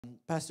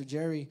Pastor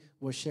Jerry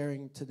was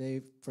sharing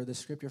today for the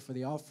scripture for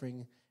the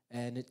offering,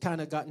 and it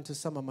kind of got into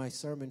some of my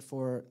sermon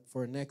for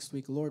next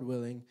week, Lord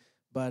willing.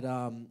 But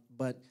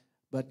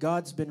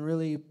God's been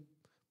really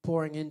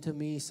pouring into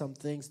me some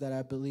things that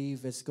I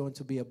believe is going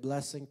to be a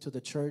blessing to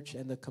the church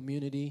and the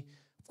community.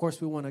 Of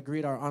course, we want to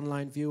greet our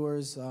online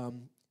viewers.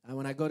 And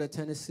when I go to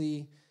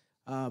Tennessee,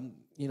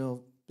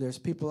 there's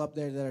people up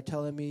there that are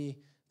telling me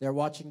they're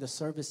watching the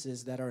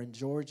services that are in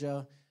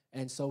Georgia.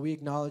 And so we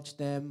acknowledge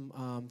them.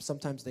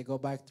 Sometimes they go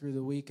back through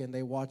the week and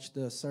they watch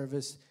the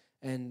service.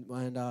 And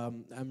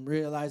I'm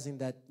realizing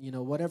that,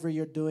 whatever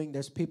you're doing,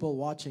 there's people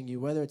watching you,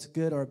 whether it's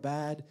good or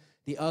bad.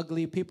 The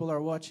ugly, people are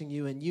watching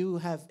you, and you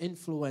have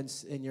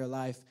influence in your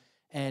life.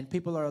 And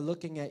people are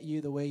looking at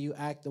you, the way you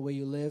act, the way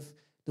you live,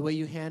 the way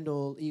you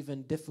handle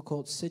even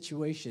difficult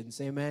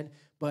situations. Amen.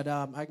 But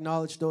I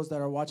acknowledge those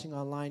that are watching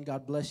online.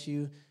 God bless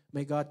you.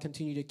 May God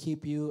continue to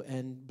keep you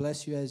and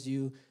bless you as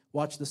you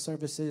watch the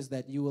services,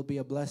 that you will be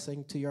a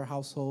blessing to your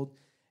household.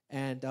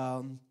 And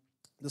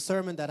the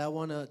sermon that I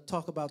want to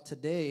talk about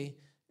today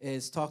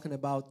is talking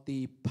about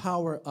the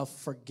power of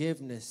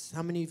forgiveness.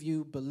 How many of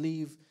you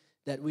believe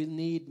that we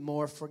need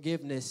more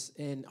forgiveness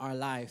in our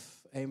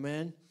life?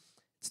 Amen.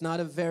 It's not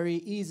a very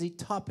easy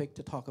topic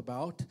to talk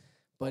about,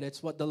 but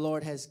it's what the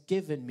Lord has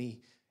given me.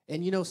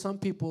 And some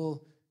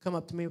people come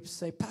up to me and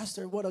say,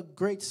 "Pastor, what a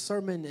great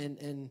sermon."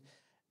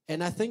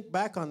 And I think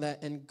back on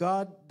that, and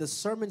the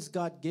sermons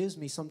God gives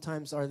me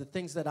sometimes are the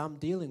things that I'm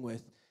dealing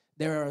with.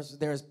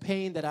 There's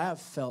pain that I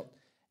have felt,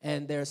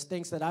 and there's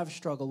things that I've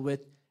struggled with.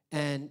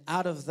 And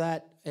out of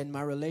that, in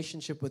my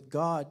relationship with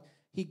God,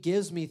 He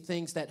gives me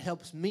things that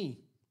helps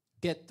me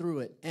get through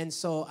it. And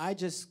so I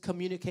just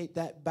communicate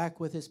that back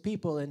with His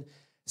people. And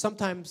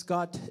sometimes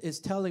God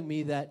is telling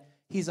me that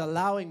He's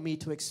allowing me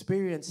to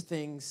experience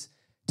things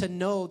to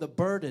know the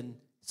burden,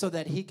 so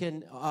that He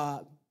can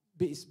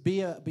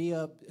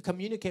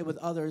communicate with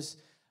others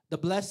the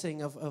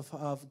blessing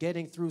of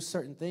getting through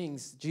certain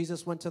things.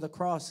 Jesus went to the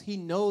cross. He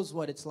knows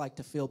what it's like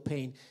to feel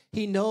pain.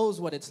 He knows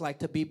what it's like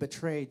to be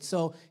betrayed.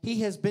 So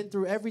He has been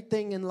through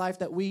everything in life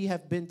that we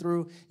have been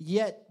through,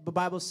 yet the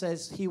Bible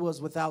says He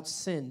was without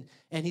sin.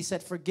 And He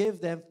said,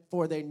 "Forgive them,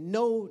 for they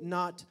know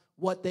not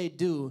what they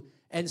do."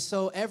 And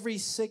so every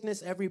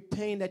sickness, every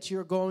pain that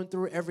you're going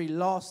through, every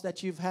loss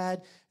that you've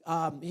had,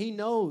 He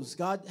knows.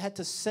 God had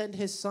to send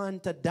His Son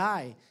to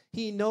die.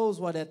 He knows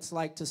what it's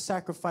like to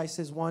sacrifice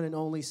His one and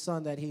only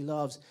Son that He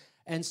loves.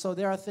 And so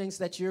there are things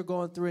that you're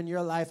going through in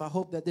your life. I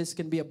hope that this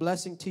can be a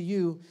blessing to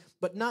you,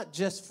 but not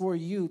just for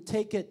you.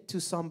 Take it to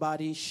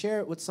somebody. Share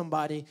it with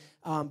somebody.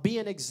 Be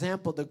an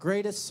example. The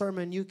greatest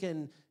sermon you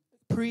can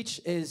preach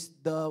is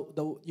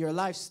your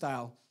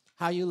lifestyle,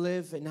 how you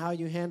live and how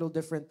you handle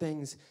different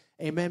things.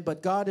 Amen.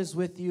 But God is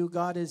with you.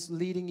 God is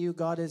leading you.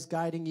 God is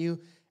guiding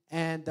you.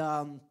 And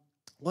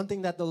one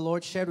thing that the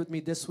Lord shared with me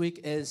this week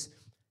is,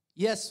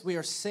 yes, we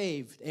are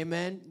saved.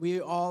 Amen. We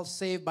are all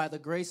saved by the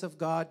grace of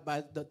God,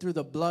 through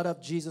the blood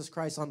of Jesus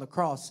Christ on the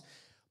cross.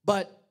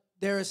 But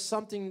there is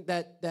something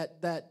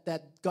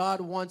that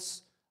God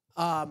wants,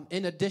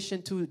 in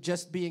addition to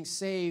just being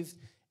saved,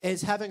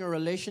 is having a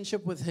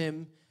relationship with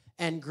Him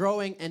and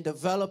growing and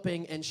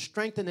developing and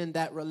strengthening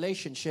that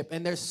relationship.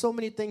 And there's so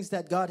many things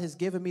that God has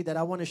given me that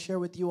I want to share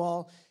with you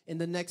all in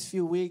the next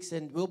few weeks.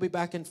 And we'll be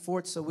back and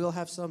forth, so we'll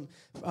have some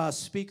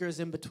speakers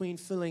in between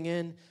filling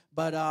in.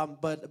 But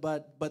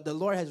the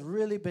Lord has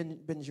really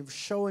been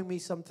showing me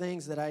some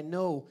things that I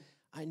know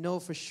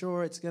for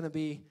sure it's going to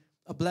be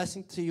a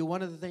blessing to you.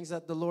 One of the things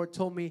that the Lord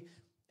told me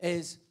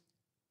is,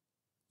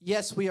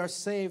 yes, we are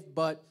saved,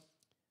 but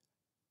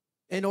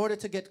in order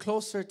to get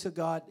closer to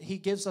God, He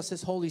gives us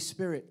His Holy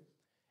Spirit.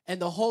 And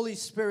the Holy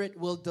Spirit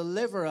will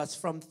deliver us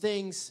from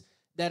things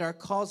that are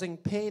causing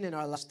pain in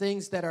our lives,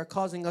 things that are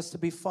causing us to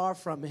be far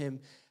from Him.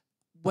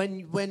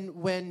 When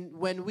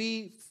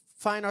we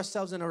find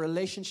ourselves in a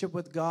relationship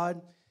with God,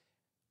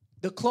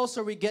 the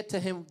closer we get to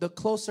Him, the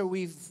closer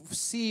we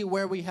see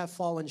where we have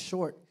fallen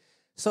short.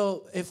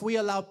 So if we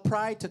allow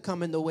pride to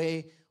come in the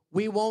way,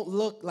 we won't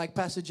look, like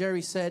Pastor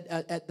Jerry said,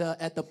 at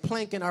the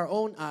plank in our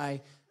own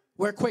eye.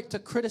 We're quick to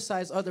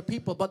criticize other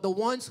people, but the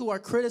ones who are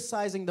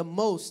criticizing the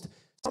most,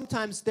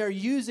 sometimes they're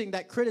using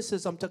that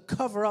criticism to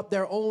cover up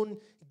their own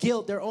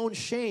guilt, their own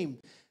shame.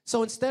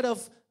 So instead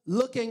of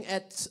looking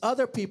at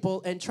other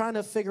people and trying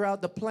to figure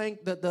out the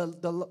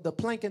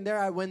plank in their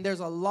eye when there's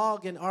a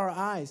log in our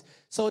eyes.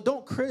 So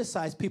don't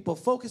criticize people.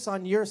 Focus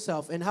on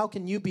yourself and how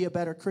can you be a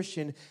better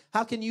Christian?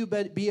 How can you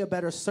be a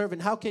better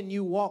servant? How can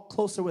you walk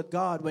closer with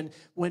God?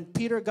 When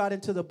Peter got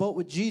into the boat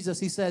with Jesus,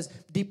 he says,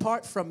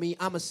 "Depart from me,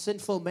 I'm a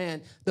sinful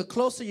man." The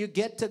closer you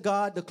get to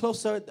God, the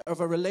closer of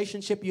a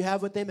relationship you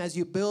have with Him as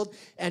you build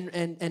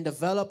and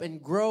develop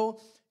and grow,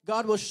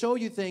 God will show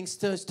you things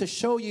to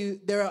show you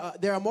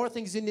there are more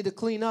things you need to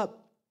clean up.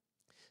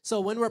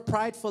 So when we're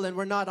prideful and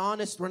we're not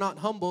honest, we're not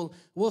humble,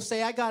 we'll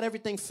say, "I got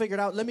everything figured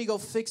out. Let me go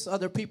fix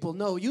other people."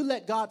 No, you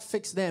let God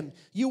fix them.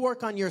 You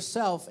work on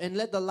yourself and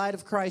let the light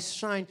of Christ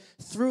shine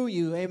through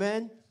you.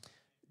 Amen.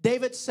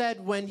 David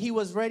said when he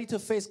was ready to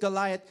face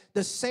Goliath,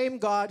 the same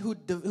God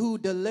who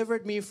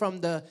delivered me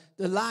from the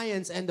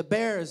lions and the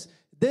bears,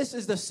 this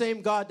is the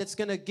same God that's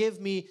going to give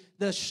me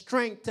the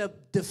strength to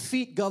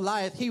defeat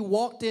Goliath. He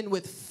walked in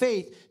with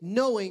faith,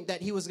 knowing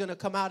that he was going to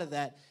come out of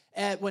that.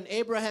 And when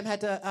Abraham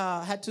had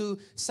to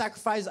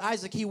sacrifice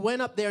Isaac, he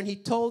went up there and he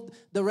told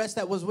the rest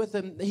that was with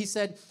him, he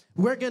said,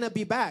 we're going to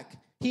be back.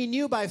 He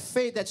knew by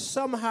faith that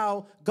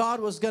somehow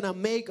God was going to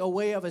make a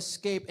way of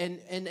escape.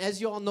 And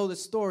as you all know the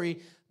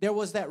story, there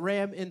was that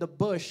ram in the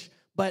bush.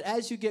 But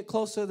as you get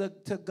closer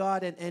to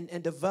God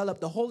and develop,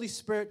 the Holy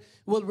Spirit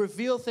will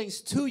reveal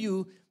things to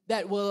you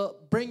that will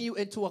bring you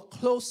into a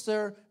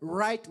closer,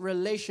 right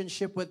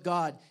relationship with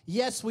God.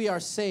 Yes, we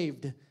are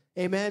saved.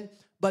 Amen.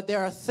 But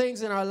there are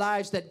things in our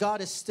lives that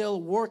God is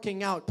still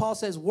working out. Paul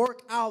says,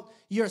 work out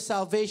your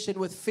salvation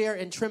with fear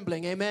and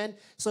trembling. Amen.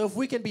 So if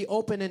we can be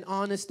open and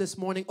honest this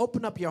morning,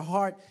 open up your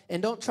heart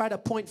and don't try to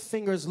point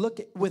fingers. Look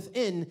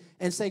within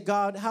and say,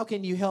 God, how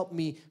can you help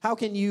me? How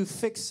can you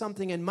fix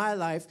something in my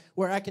life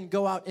where I can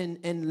go out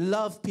and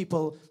love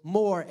people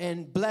more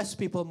and bless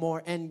people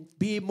more and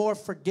be more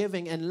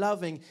forgiving and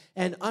loving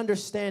and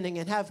understanding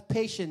and have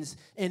patience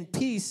and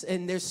peace?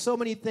 And there's so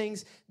many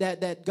things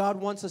that God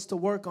wants us to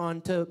work on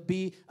to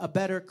be a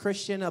better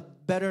Christian, a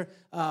better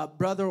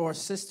brother or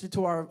sister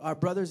to our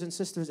brothers and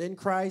sisters in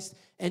Christ,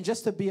 and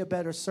just to be a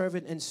better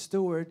servant and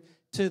steward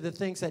to the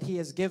things that he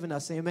has given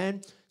us.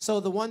 Amen. So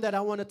the one that I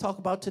want to talk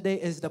about today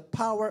is the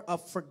power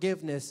of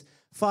forgiveness.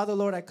 Father,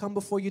 Lord, I come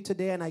before you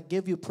today and I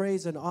give you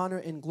praise and honor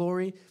and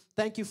glory.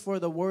 Thank you for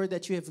the word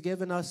that you have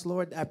given us,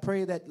 Lord. I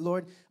pray that,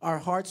 Lord, our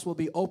hearts will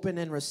be open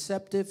and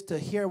receptive to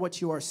hear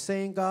what you are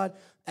saying, God,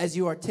 as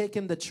you are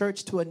taking the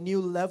church to a new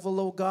level,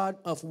 oh God,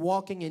 of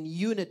walking in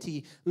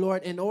unity.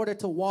 Lord, in order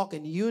to walk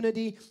in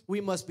unity,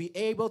 we must be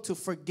able to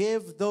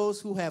forgive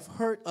those who have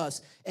hurt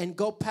us and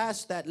go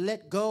past that.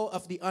 Let go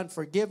of the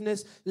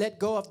unforgiveness. Let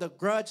go of the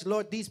grudge.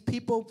 Lord, these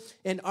people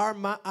in our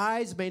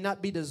eyes may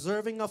not be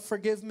deserving of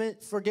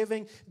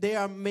forgiving.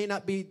 They may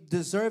not be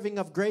deserving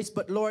of grace,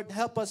 but Lord,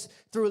 help us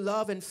through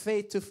love and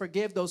faith to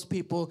forgive those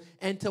people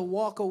and to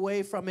walk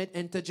away from it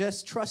and to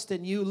just trust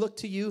in you, look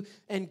to you,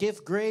 and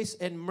give grace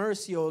and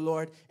mercy, oh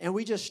Lord. And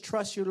we just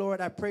trust you,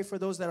 Lord. I pray for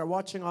those that are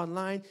watching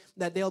online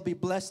that they'll be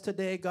blessed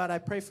today. God, I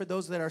pray for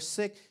those that are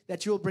sick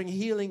that you'll bring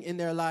healing in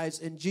their lives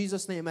in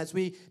Jesus' name as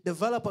we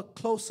develop a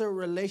closer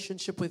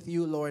relationship with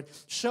you, Lord.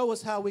 Show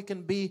us how we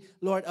can be,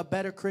 Lord, a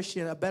better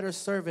Christian, a better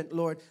servant,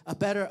 Lord, a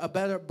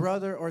better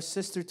brother or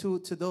sister to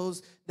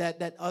those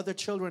that other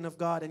children of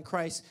God in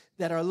Christ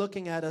that are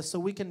looking at us, so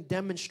we can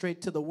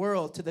demonstrate to the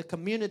world, to the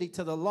community,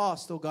 to the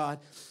lost, oh God,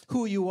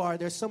 who you are.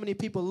 There's so many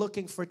people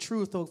looking for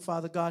truth, oh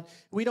Father God.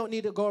 We don't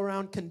need to go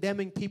around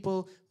condemning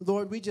people,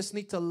 Lord. We just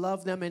need to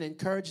love them and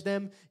encourage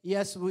them.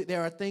 Yes,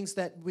 there are things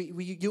that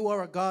you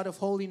are a God of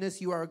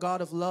holiness. You are a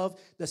God of love.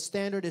 The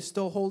standard is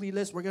still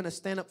holiness. We're going to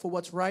stand up for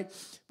what's right.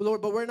 But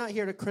Lord, we're not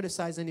here to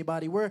criticize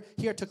anybody. We're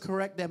here to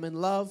correct them in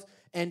love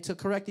and to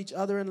correct each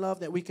other in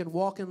love, that we can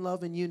walk in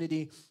love and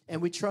unity. And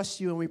we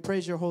trust you and we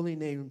praise your holy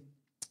name.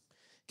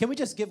 Can we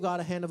just give God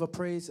a hand of a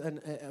praise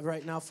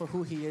right now for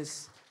who he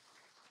is?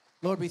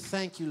 Lord, we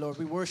thank you, Lord.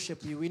 We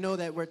worship you. We know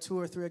that where two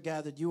or three are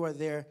gathered, you are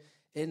there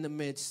in the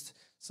midst.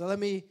 So let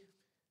me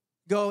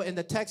go. And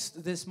the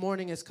text this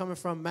morning is coming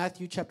from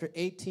Matthew chapter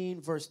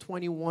 18, verse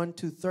 21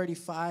 to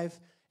 35.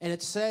 And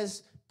it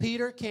says,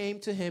 Peter came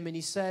to him and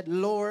he said,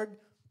 Lord,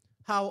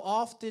 how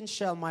often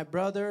shall my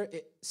brother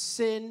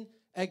sin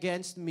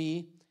against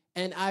me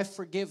and I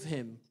forgive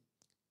him?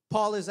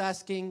 Paul is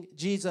asking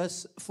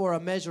Jesus for a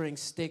measuring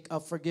stick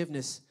of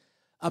forgiveness,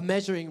 a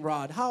measuring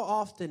rod. How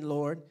often,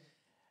 Lord?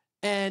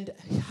 And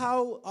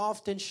how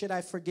often should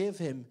I forgive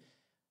him?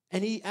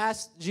 And he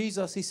asked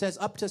Jesus, he says,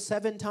 up to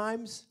 7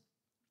 times.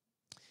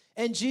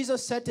 And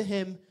Jesus said to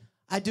him,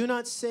 I do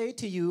not say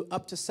to you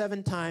up to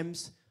 7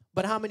 times,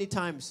 but how many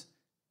times?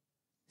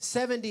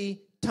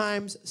 70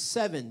 times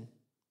 7.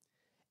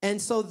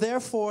 And so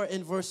therefore,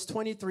 in verse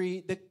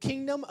 23, the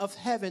kingdom of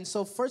heaven.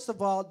 So first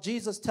of all,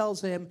 Jesus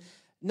tells him,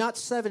 not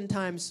 7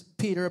 times,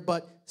 Peter,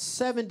 but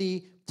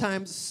 70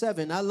 times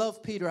 7. I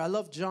love Peter. I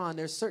love John.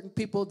 There's certain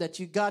people that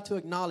you got to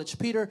acknowledge.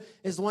 Peter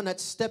is the one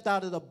that stepped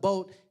out of the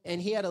boat, and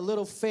he had a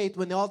little faith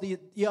when all the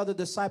other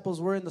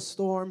disciples were in the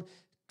storm,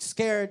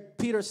 scared.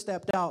 Peter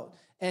stepped out.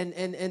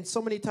 And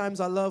so many times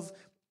I love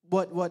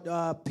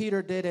what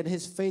Peter did and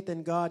his faith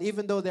in God,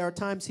 even though there are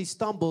times he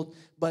stumbled,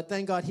 but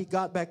thank God he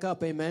got back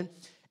up, amen.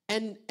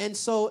 And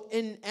so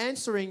in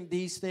answering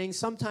these things,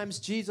 sometimes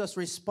Jesus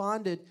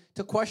responded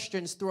to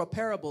questions through a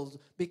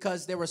parable,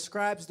 because there were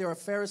scribes, there were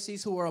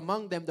Pharisees who were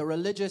among them, the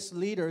religious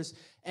leaders,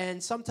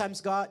 And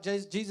sometimes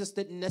Jesus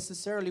didn't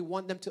necessarily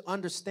want them to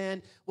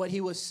understand what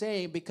he was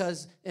saying,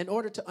 because in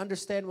order to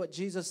understand what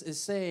Jesus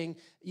is saying,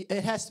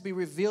 it has to be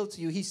revealed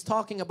to you. He's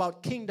talking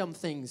about kingdom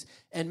things.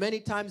 And many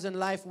times in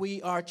life,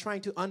 we are trying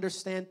to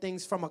understand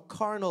things from a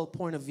carnal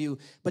point of view.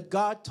 But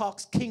God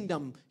talks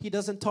kingdom. He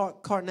doesn't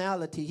talk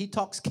carnality. He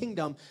talks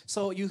kingdom.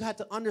 So you have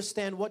to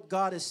understand what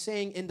God is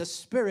saying in the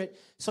spirit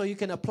so you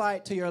can apply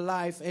it to your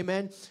life.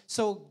 Amen.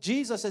 So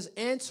Jesus is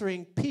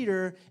answering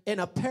Peter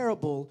in a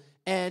parable.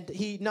 And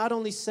he not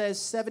only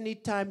says 70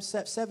 times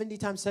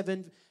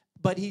 7,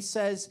 but he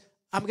says,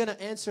 I'm going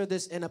to answer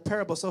this in a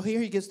parable. So here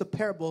he gives the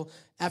parable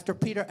after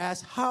Peter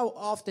asked, how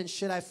often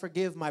should I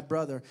forgive my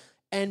brother?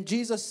 And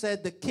Jesus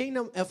said, the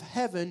kingdom of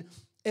heaven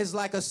is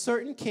like a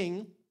certain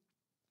king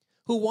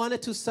who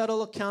wanted to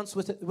settle accounts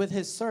with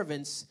his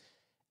servants.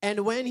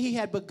 And when he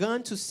had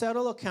begun to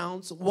settle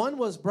accounts, one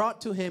was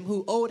brought to him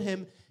who owed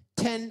him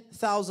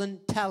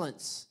 10,000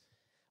 talents.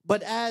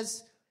 But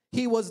as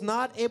he was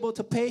not able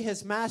to pay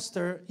his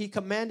master, he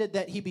commanded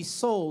that he be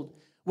sold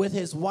with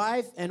his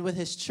wife and with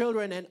his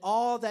children and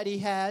all that he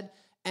had,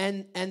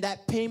 and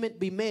that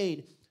payment be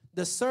made.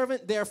 The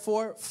servant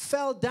therefore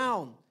fell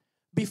down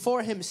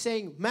before him,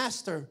 saying,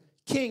 Master,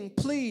 King,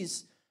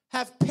 please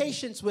have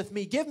patience with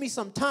me. Give me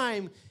some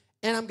time,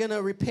 and I'm going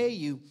to repay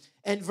you.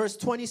 And verse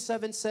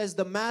 27 says,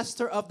 the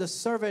master of the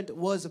servant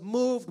was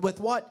moved with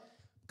what?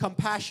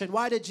 Compassion.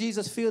 Why did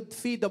Jesus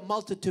feed the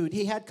multitude?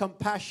 He had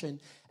compassion.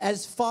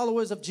 As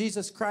followers of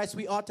Jesus Christ,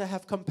 we ought to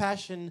have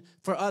compassion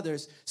for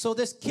others. So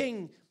this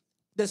king,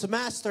 this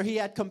master, he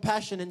had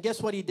compassion. And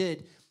guess what he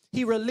did?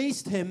 He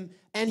released him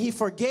and he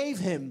forgave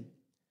him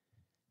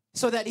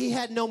so that he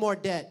had no more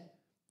debt.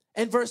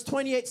 And verse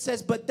 28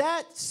 says, but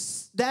that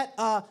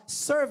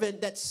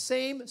servant, that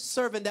same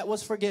servant that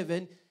was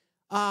forgiven,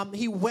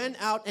 he went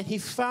out and he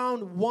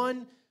found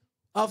one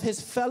of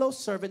his fellow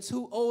servants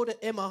who owed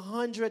him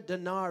 100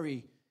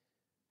 denarii.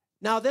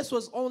 Now, this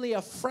was only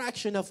a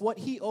fraction of what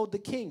he owed the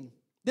king.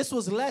 This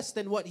was less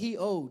than what he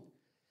owed.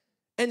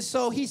 And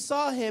so he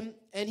saw him,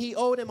 and he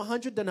owed him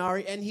 100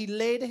 denarii, and he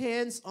laid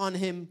hands on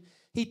him.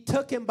 He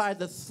took him by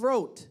the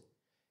throat,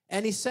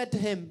 and he said to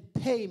him,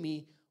 pay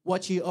me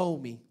what you owe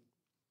me.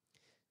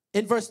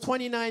 In verse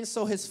 29,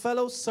 so his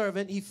fellow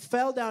servant, he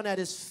fell down at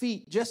his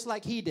feet, just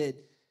like he did.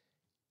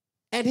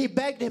 And he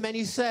begged him, and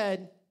he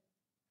said,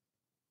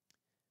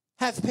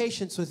 have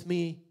patience with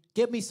me.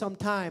 Give me some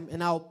time,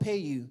 and I'll pay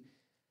you.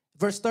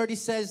 Verse 30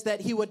 says that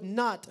he would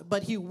not,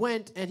 but he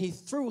went and he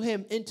threw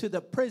him into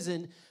the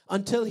prison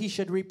until he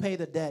should repay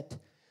the debt.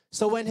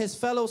 So when his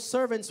fellow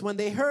servants, when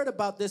they heard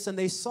about this and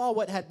they saw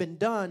what had been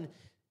done,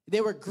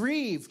 they were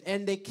grieved,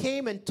 and they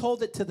came and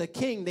told it to the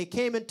king. They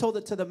came and told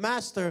it to the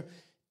master,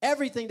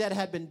 everything that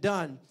had been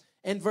done.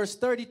 In verse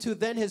 32,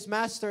 then his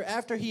master,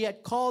 after he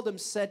had called him,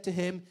 said to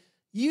him,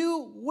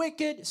 you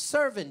wicked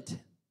servant.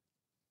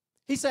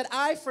 He said,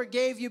 I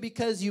forgave you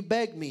because you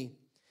begged me.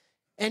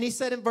 And he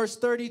said in verse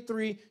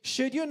 33,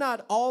 should you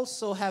not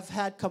also have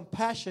had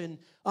compassion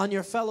on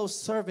your fellow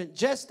servant,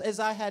 just as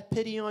I had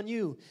pity on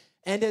you?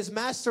 And his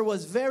master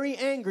was very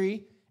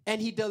angry,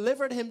 and he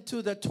delivered him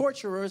to the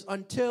torturers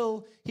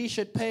until he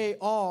should pay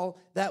all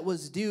that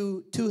was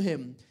due to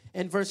him.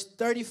 In verse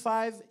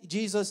 35,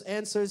 Jesus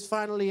answers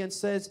finally and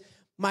says,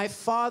 my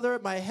Father,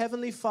 my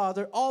heavenly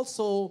Father,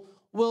 also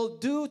will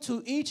do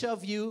to each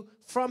of you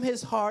from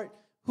his heart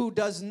who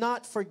does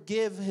not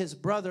forgive his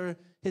brother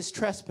his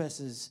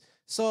trespasses.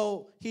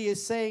 So he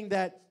is saying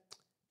that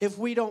if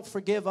we don't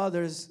forgive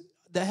others,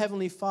 the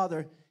Heavenly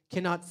Father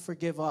cannot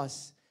forgive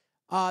us.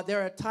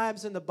 There are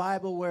times in the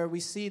Bible where we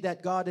see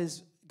that God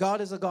is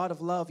a God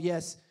of love.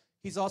 Yes,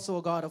 he's also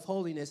a God of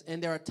holiness.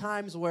 And there are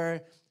times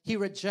where he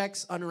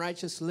rejects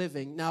unrighteous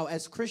living. Now,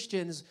 as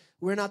Christians,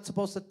 we're not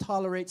supposed to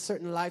tolerate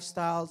certain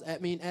lifestyles. I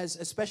mean, as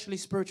especially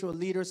spiritual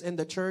leaders in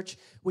the church,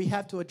 we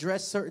have to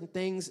address certain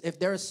things. If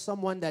there is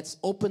someone that's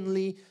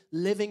openly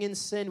living in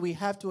sin, we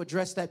have to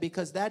address that,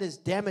 because that is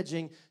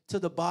damaging to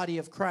the body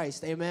of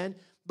Christ. Amen.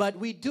 But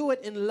we do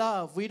it in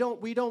love. We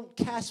don't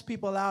cast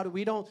people out.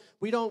 We don't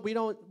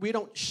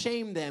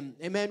shame them.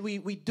 Amen.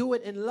 We do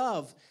it in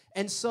love.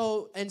 And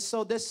so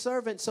this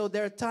servant, so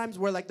there are times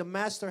where, like, the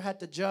master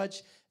had to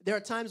judge. There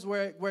are times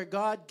where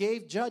God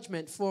gave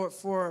judgment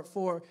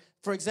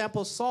for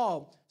example,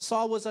 Saul.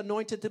 Saul was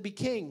anointed to be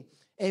king.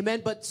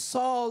 Amen. But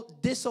Saul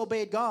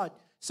disobeyed God.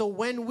 So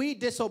when we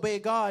disobey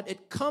God,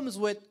 it comes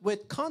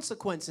with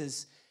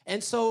consequences.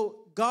 And so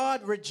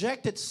God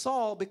rejected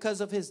Saul because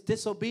of his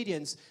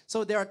disobedience.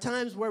 So there are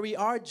times where we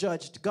are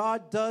judged.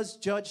 God does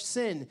judge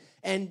sin.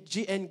 And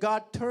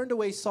God turned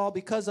away Saul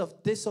because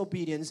of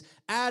disobedience.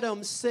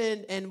 Adam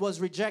sinned and was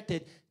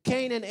rejected.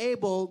 Cain and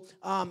Abel,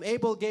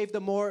 Abel gave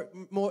the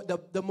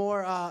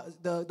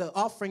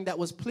offering that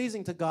was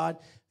pleasing to God.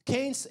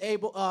 Cain's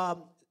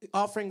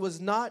offering was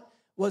not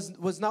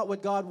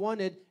what God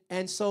wanted,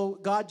 and so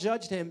God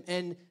judged him.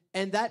 And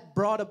And that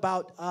brought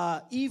about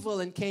evil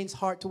in Cain's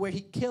heart to where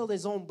he killed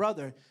his own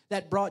brother.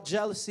 That brought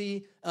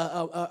jealousy,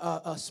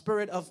 a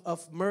spirit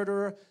of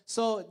murderer.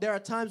 So there are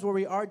times where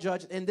we are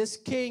judged. And this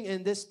king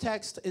in this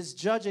text is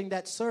judging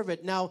that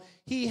servant. Now,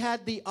 he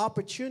had the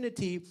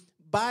opportunity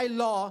by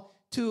law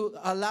to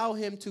allow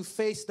him to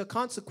face the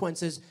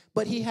consequences.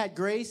 But he had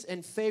grace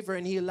and favor,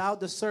 and he allowed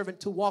the servant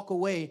to walk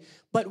away.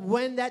 But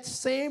when that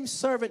same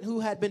servant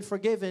who had been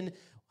forgiven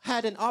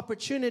had an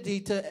opportunity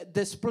to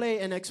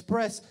display and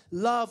express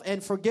love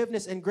and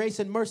forgiveness and grace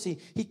and mercy,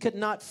 he could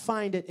not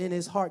find it in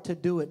his heart to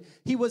do it.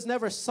 He was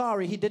never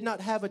sorry. He did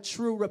not have a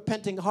true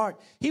repenting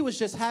heart. He was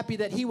just happy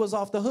that he was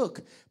off the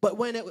hook. But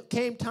when it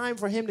came time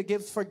for him to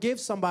forgive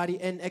somebody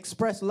and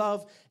express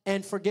love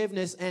and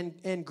forgiveness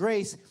and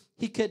grace,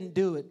 he couldn't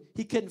do it.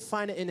 He couldn't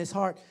find it in his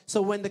heart.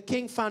 So when the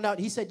king found out,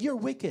 he said, "You're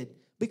wicked,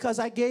 because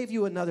I gave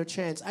you another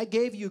chance. I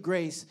gave you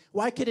grace.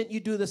 Why couldn't you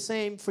do the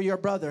same for your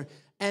brother?"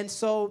 And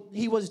so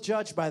he was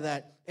judged by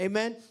that.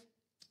 Amen.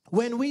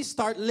 When we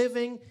start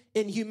living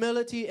in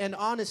humility and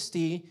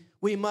honesty,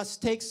 we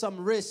must take some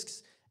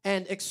risks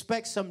and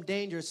expect some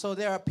danger. So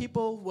there are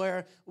people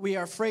where we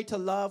are afraid to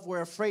love.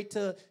 We're afraid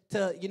to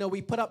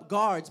we put up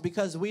guards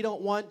because we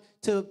don't want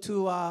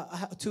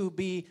to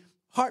be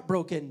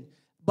heartbroken.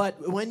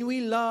 But when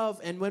we love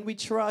and when we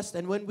trust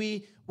and when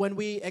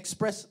we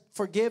express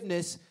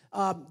forgiveness,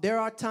 there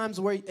are times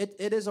where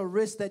it is a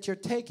risk that you're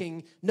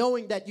taking,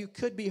 knowing that you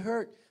could be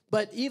hurt.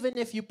 But even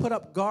if you put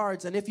up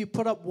guards and if you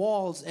put up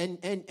walls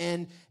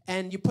and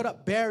you put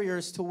up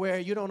barriers to where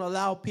you don't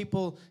allow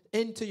people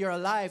into your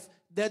life,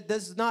 that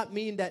does not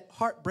mean that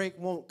heartbreak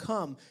won't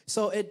come.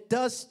 So it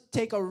does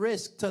take a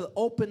risk to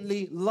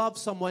openly love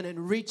someone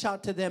and reach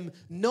out to them,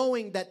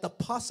 knowing that the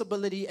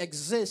possibility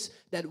exists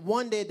that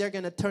one day they're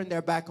going to turn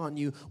their back on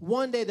you.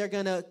 One day they're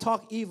going to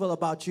talk evil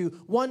about you.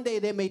 One day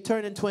they may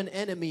turn into an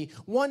enemy.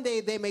 One day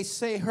they may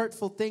say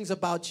hurtful things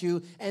about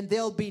you, and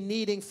they'll be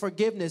needing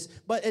forgiveness.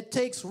 But it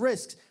takes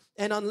risks.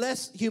 And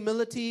unless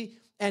humility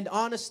and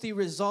honesty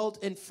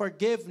result in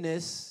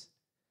forgiveness,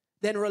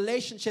 then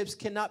relationships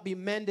cannot be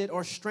mended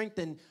or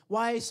strengthened.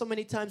 Why so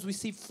many times we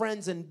see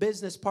friends and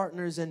business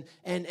partners and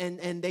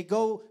they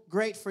go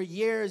great for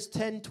years,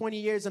 10, 20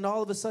 years, and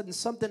all of a sudden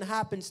something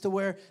happens to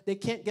where they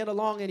can't get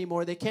along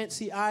anymore. They can't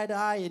see eye to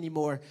eye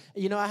anymore.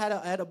 You know, I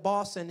had a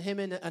boss, and him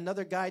and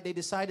another guy, they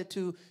decided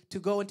to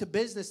go into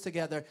business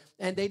together,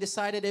 and they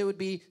decided it would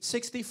be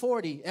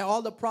 60-40. And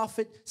all the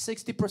profit,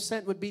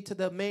 60% would be to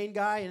the main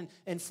guy,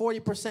 and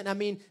 40%, I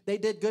mean, they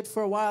did good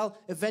for a while.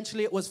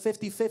 Eventually it was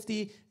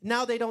 50-50.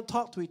 Now they don't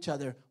talk to each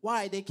other.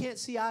 Why? They can't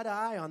see eye to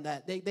eye on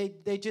that.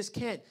 They just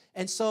can't.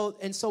 And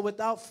so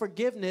without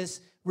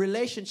forgiveness,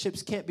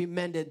 relationships can't be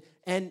mended.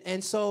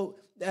 And so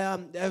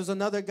there was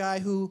another guy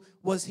who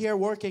was here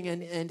working,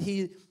 and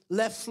he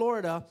left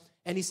Florida,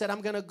 and he said, "I'm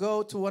going to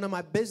go to one of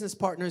my business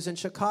partners in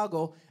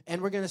Chicago,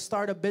 and we're going to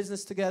start a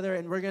business together,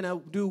 and we're going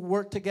to do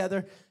work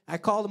together." I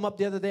called him up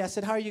the other day. I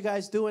said, "How are you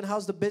guys doing?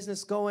 How's the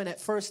business going?"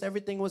 At first,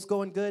 everything was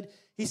going good.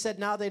 He said,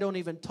 now they don't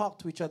even talk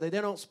to each other.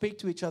 They don't speak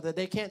to each other.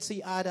 They can't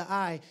see eye to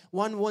eye.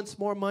 One wants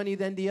more money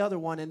than the other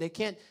one, and they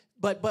can't.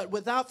 But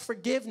without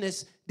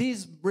forgiveness,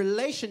 these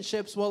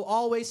relationships will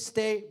always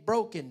stay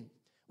broken.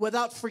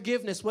 Without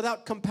forgiveness,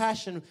 without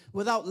compassion,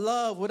 without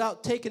love,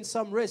 without taking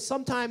some risk.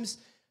 Sometimes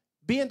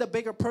being the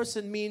bigger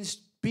person means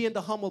being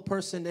the humble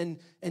person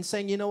and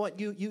saying, "You know what,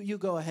 you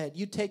go ahead,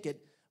 you take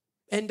it."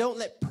 And don't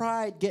let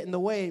pride get in the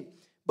way.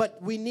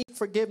 But we need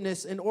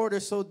forgiveness in order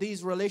so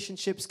these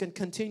relationships can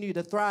continue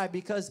to thrive,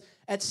 because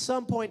at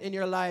some point in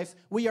your life,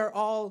 we are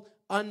all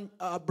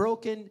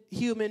broken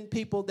human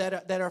people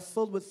that are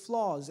filled with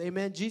flaws.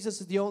 Amen.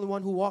 Jesus is the only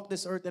one who walked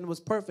this earth and was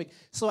perfect.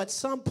 So at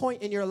some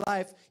point in your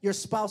life, your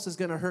spouse is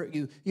going to hurt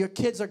you. Your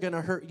kids are going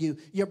to hurt you.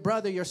 Your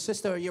brother, your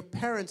sister, or your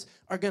parents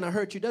are going to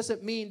hurt you.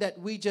 Doesn't mean that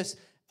we just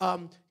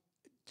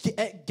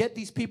get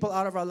these people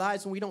out of our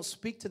lives and we don't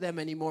speak to them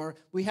anymore.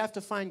 We have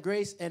to find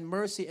grace and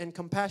mercy and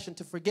compassion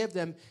to forgive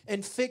them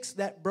and fix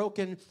that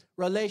broken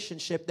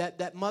relationship.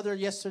 That mother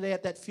yesterday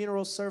at that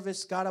funeral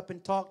service got up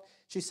and talked.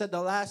 She said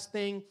the last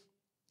thing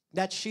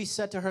that she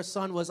said to her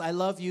son was, "I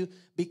love you,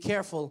 be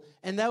careful."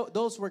 And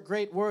those were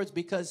great words,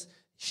 because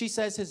she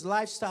says his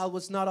lifestyle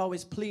was not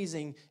always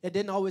pleasing. It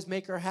didn't always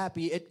make her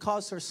happy. It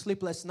caused her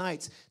sleepless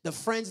nights. The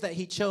friends that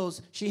he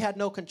chose, she had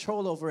no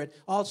control over it.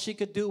 All she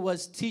could do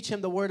was teach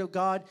him the word of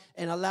God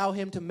and allow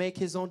him to make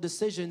his own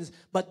decisions.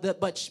 But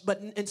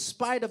in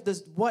spite of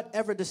this,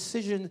 whatever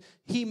decision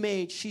he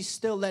made, she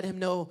still let him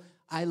know,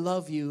 "I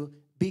love you.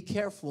 Be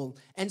careful."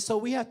 And so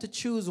we have to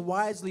choose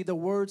wisely the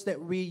words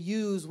that we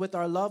use with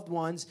our loved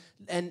ones,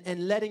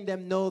 and letting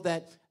them know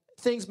that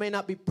things may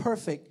not be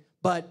perfect,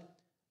 but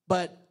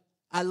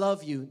I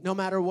love you no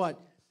matter what.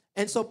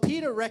 And so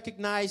Peter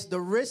recognized the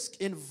risk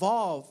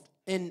involved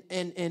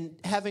in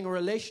having a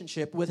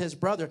relationship with his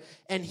brother.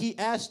 And he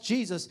asked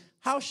Jesus,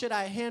 "How should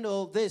I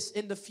handle this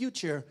in the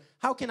future?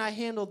 How can I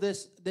handle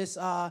this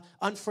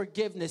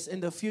unforgiveness in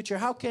the future?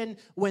 How can,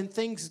 when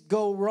things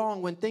go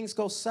wrong, when things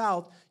go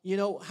south,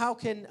 how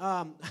can,"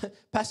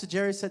 Pastor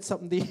Jerry said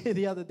something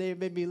the other day, it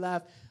made me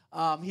laugh.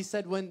 He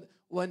said, when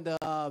when the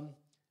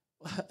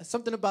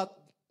something about,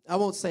 I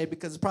won't say it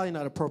because it's probably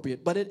not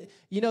appropriate, but it,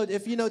 you know,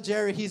 if you know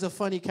Jerry, he's a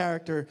funny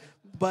character,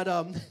 but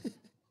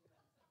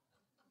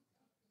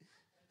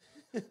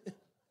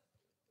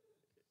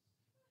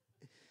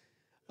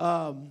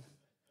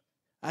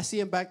I see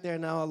him back there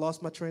now. I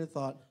lost my train of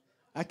thought.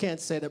 I can't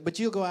say that, but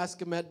you'll go ask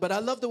him that. But I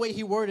love the way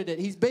he worded it.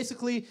 He's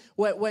basically,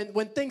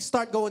 when things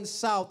start going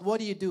south, what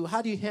do you do?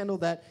 How do you handle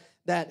that?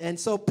 And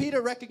so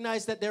Peter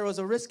recognized that there was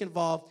a risk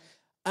involved.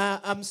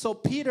 So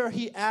Peter,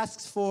 he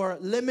asks for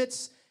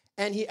limits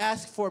and he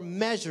asks for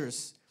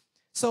measures.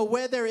 So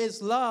where there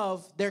is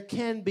love, there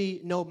can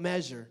be no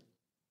measure.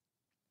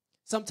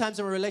 Sometimes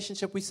in a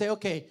relationship, we say,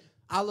 okay,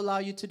 I'll allow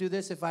you to do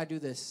this if I do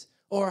this.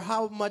 Or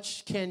how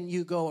much can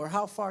you go? Or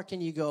how far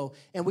can you go?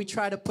 And we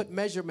try to put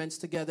measurements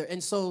together.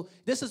 And so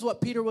this is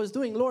what Peter was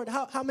doing. Lord,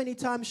 how many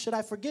times should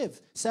I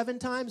forgive? 7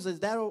 times? Is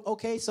that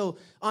okay? So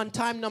on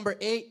time number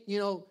 8,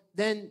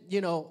 then,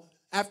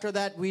 after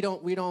that, we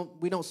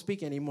don't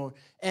speak anymore.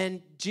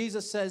 And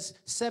Jesus says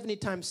 70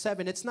 times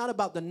 7. It's not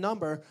about the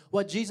number.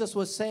 What Jesus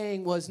was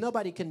saying was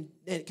nobody can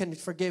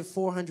forgive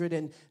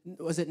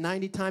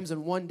 490 times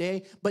in one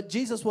day. But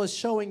Jesus was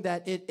showing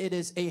that it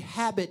is a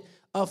habit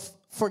of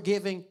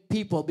forgiving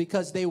people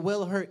because they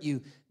will hurt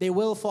you. They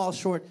will fall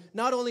short.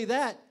 Not only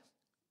that,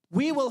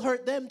 we will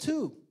hurt them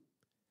too.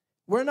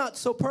 We're not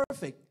so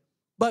perfect,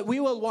 but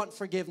we will want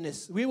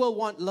forgiveness. We will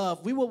want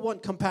love. We will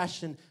want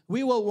compassion.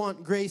 We will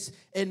want grace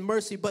and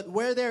mercy. But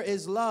where there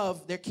is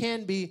love, there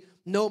can be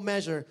no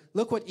measure.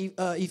 Look what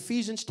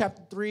Ephesians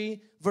chapter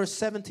 3, verse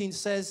 17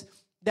 says,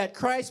 that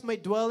Christ may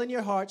dwell in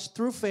your hearts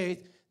through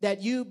faith,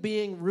 that you,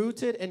 being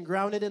rooted and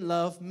grounded in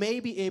love, may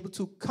be able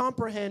to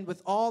comprehend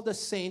with all the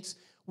saints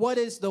what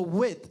is the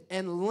width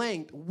and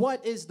length.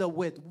 What is the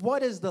width?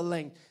 What is the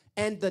length?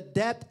 And the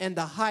depth and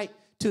the height,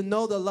 to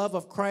know the love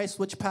of Christ,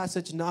 which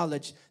passage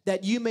knowledge,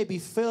 that you may be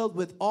filled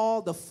with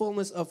all the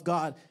fullness of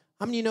God.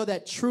 How many of you know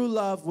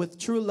that with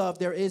true love,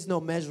 there is no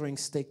measuring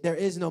stick. There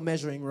is no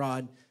measuring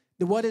rod.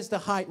 What is the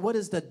height? What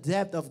is the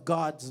depth of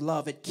God's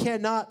love? It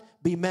cannot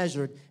be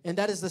measured. And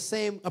that is the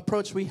same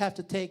approach we have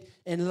to take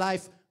in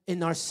life,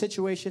 in our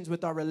situations,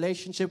 with our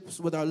relationships,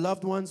 with our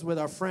loved ones, with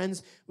our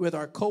friends, with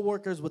our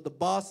coworkers, with the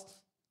boss.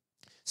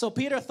 So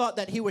Peter thought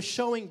that he was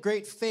showing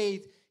great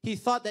faith. He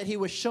thought that he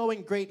was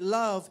showing great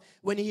love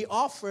when he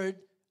offered,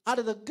 out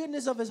of the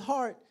goodness of his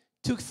heart,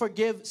 to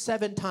forgive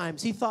 7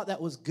 times. He thought that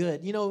was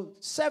good.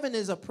 7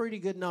 is a pretty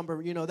good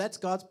number. That's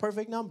God's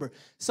perfect number.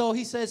 So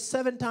he says,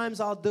 7 times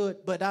I'll do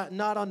it, but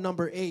not on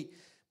number 8.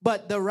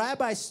 But the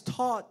rabbis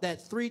taught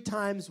that 3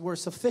 times were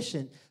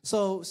sufficient.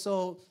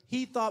 So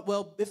he thought,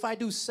 well, if I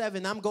do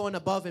 7, I'm going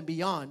above and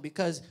beyond,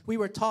 because we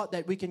were taught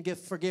that we can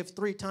forgive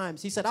 3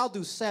 times. He said, I'll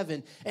do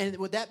 7. And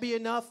would that be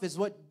enough, is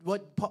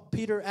what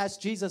Peter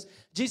asked Jesus.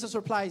 Jesus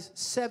replies,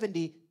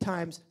 70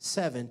 times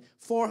 7.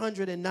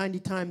 490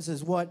 times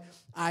is what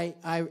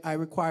I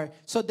require.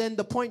 So then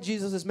the point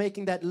Jesus is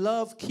making, that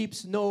love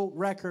keeps no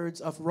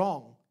records of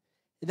wrong.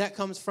 And that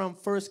comes from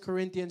 1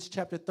 Corinthians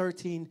chapter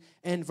 13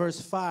 and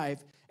verse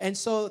 5. And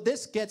so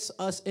this gets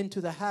us into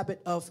the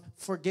habit of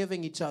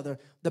forgiving each other.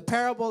 The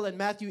parable in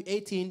Matthew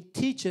 18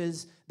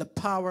 teaches the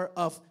power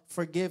of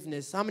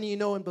forgiveness. How many of you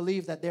know and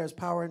believe that there's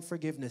power in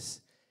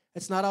forgiveness?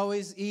 It's not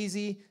always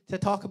easy to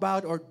talk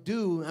about or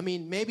do. I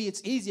mean, maybe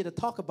it's easy to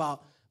talk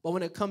about, but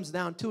when it comes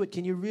down to it,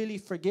 can you really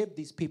forgive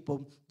these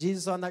people?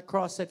 Jesus on that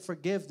cross said,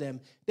 forgive them.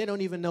 They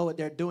don't even know what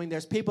they're doing.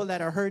 There's people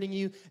that are hurting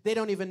you. They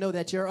don't even know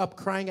that you're up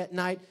crying at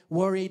night,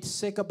 worried,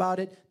 sick about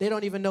it. They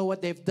don't even know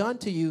what they've done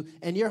to you,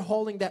 and you're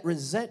holding that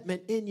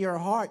resentment in your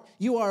heart.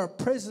 You are a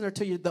prisoner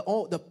to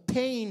the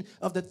pain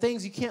of the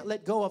things you can't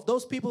let go of.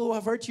 Those people who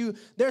have hurt you,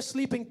 they're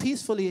sleeping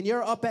peacefully, and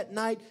you're up at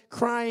night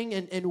crying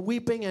and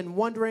weeping and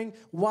wondering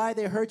why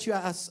they hurt you.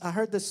 I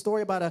heard this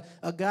story about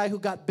a guy who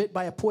got bit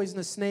by a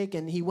poisonous snake,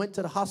 and he went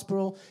to the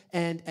hospital,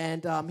 and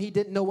he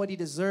didn't know what he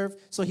deserved.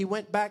 So he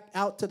went back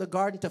out to the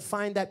garden to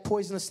find that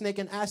poisonous snake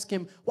and ask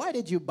him, why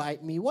did you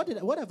bite me?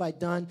 What have I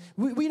done?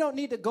 We don't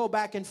need to go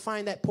back and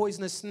find that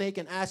poisonous snake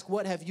and ask,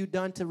 what have you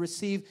done to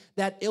receive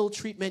that ill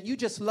treatment? You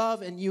just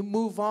love and you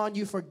move on,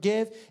 you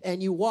forgive,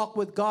 and you walk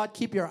with God.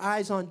 Keep your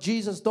eyes on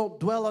Jesus. Don't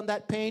dwell on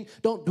that pain.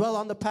 Don't dwell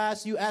on the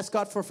past. You ask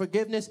God for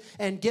forgiveness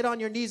and get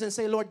on your knees and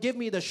say, Lord, give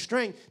me the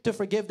strength to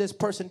forgive this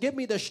person. Give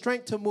me the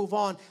strength to move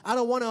on. I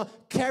don't want to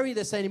carry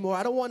this anymore.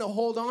 I don't want to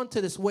hold on to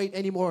this weight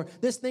anymore.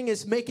 This thing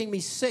is making me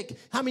sick.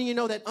 How many of you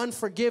know that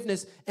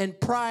unforgiveness and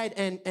pride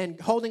and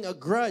holding a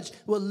grudge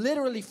will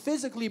literally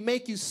physically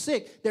make you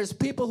sick? There's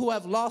people who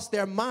have lost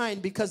their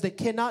mind because they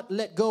cannot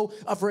let go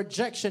of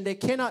rejection. They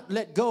cannot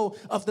let go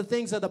of the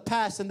things of the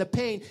past and the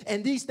pain.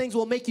 And these things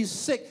will make you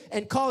sick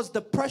and cause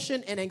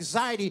depression and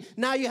anxiety.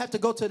 Now you have to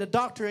go to the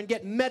doctor and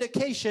get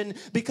medication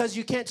because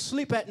you can't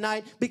sleep at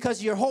night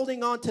because you're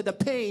holding on to the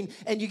pain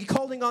and you're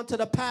holding on to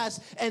the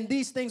past. And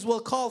these things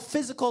will cause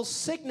physical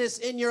sickness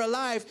in your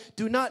life.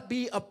 Do not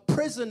be a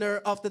prisoner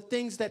of the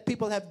things that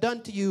people have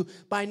done to you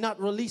by not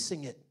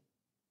releasing it.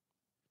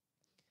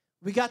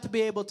 We got to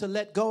be able to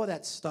let go of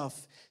that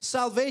stuff.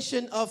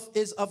 Salvation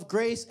is of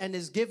grace and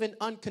is given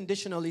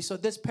unconditionally. So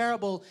this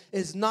parable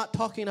is not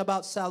talking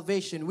about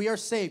salvation. We are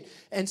saved.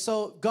 And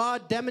so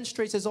God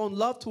demonstrates his own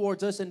love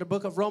towards us in the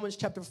book of Romans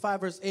chapter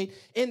 5 verse 8,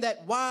 in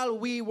that while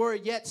we were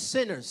yet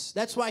sinners,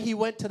 that's why he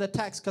went to the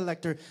tax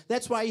collector.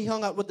 That's why he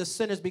hung out with the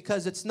sinners,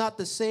 because it's not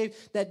the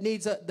saved that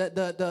needs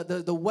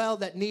the well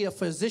that need a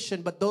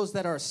physician, but those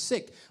that are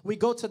sick. We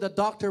go to the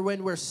doctor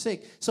when we're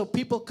sick. So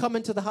people come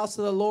into the house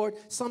of the Lord.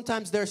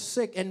 Sometimes they're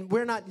sick, and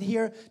we're not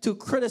here to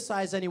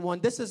criticize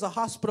anyone. This is a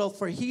hospital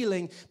for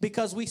healing,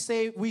 because we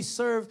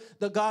serve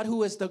the God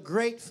who is the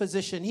great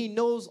physician. He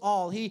knows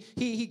all.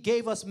 He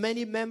gave us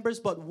many members,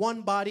 but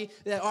one body,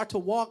 that are to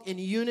walk in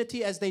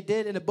unity as they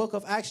did in the book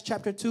of Acts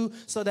chapter 2,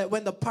 so that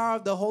when the power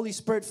of the Holy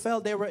Spirit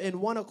fell, they were in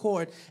one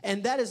accord.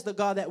 And that is the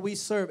God that we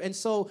serve. And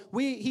so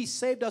he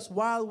saved us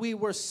while we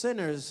were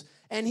sinners.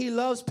 And he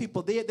loves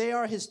people. They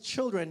are his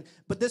children.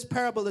 But this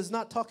parable is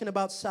not talking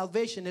about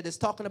salvation. It is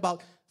talking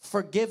about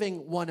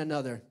forgiving one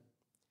another.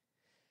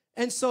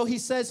 And so he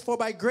says, for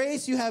by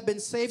grace you have been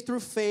saved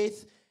through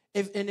faith.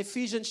 In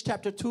Ephesians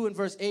chapter 2 and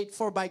verse 8,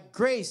 for by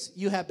grace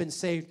you have been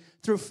saved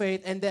through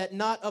faith, and that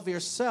not of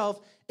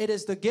yourself. It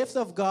is the gift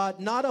of God,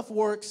 not of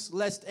works,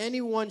 lest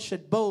anyone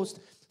should boast.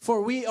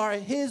 For we are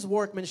his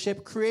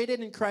workmanship,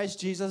 created in Christ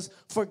Jesus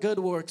for good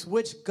works,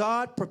 which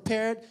God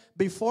prepared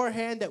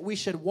beforehand that we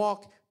should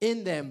walk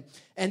in them.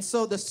 And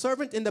so the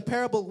servant in the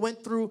parable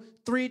went through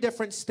 3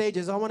 different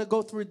stages. I want to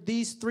go through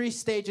these 3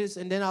 stages,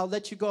 and then I'll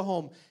let you go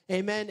home.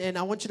 Amen. And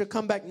I want you to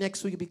come back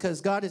next week, because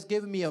God has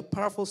given me a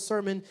powerful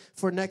sermon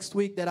for next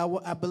week that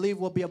I believe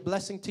will be a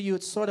blessing to you.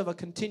 It's sort of a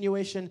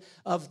continuation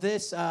of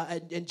this.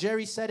 And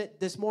Jerry said it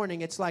this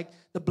morning. It's like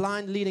the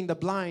blind leading the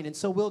blind. And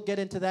so we'll get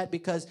into that,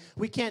 because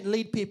we can't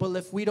lead people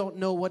if we don't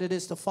know what it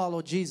is to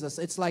follow Jesus.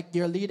 It's like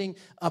you're leading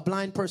a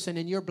blind person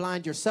and you're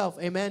blind yourself.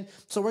 Amen.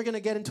 So we're going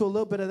to get into a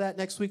little bit of that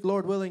next week,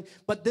 Lord willing.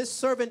 But this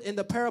servant in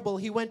the parable,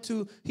 he went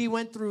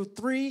through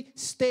 3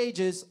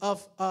 stages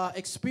of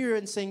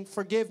experiencing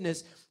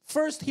forgiveness.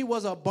 First, he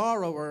was a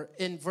borrower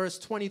in verse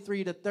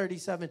 23 to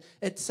 37.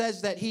 It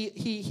says that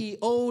he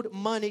owed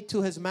money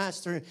to his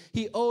master.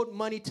 He owed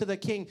money to the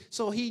king.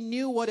 So he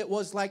knew what it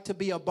was like to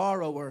be a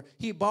borrower.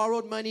 He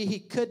borrowed money. He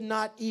could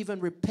not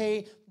even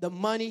repay the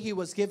money. He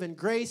was given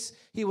grace.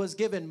 He was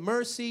given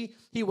mercy.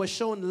 He was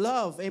shown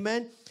love.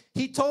 Amen.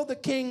 He told the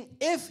king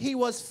if he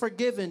was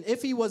forgiven,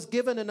 if he was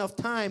given enough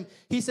time,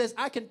 he says,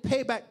 I can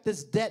pay back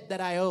this debt that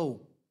I owe.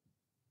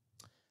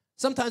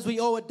 Sometimes we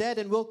owe a debt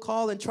and we'll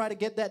call and try to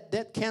get that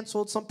debt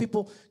canceled. Some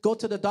people go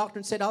to the doctor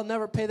and say, I'll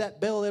never pay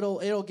that bill.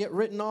 It'll get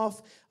written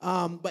off.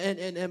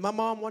 And my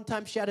mom, one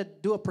time, she had to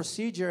do a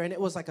procedure, and it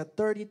was like a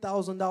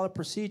 $30,000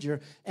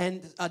 procedure.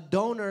 And a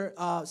donor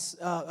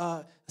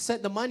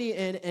sent the money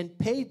in and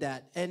paid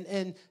that.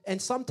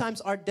 And sometimes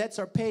our debts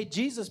are paid.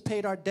 Jesus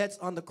paid our debts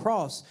on the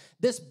cross.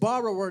 This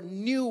borrower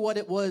knew what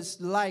it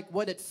was like,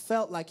 what it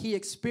felt like. He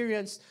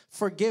experienced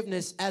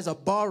forgiveness as a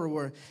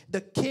borrower.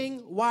 The king,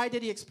 why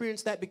did he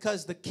experience that?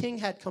 Because the king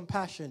had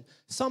compassion.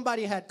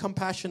 Somebody had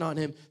compassion on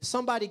him.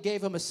 Somebody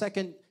gave him a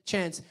second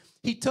chance.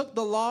 He took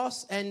the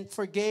loss and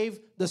forgave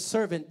the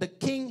servant. The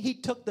king, he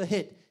took the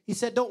hit. He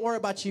said, don't worry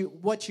about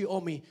what you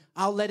owe me.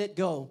 I'll let it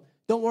go.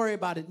 Don't worry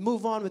about it.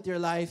 Move on with your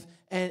life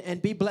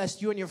and be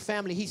blessed, you and your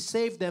family. He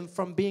saved them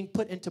from being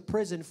put into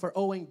prison for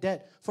owing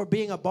debt, for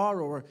being a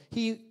borrower.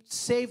 He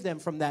saved them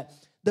from that.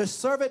 The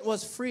servant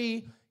was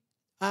free,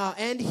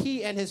 and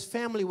he and his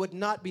family would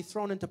not be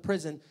thrown into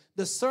prison.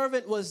 The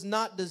servant was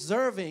not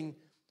deserving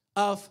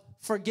of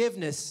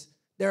forgiveness.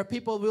 There are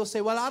people who will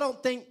say, well, I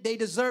don't think they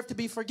deserve to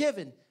be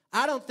forgiven.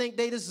 I don't think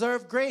they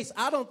deserve grace.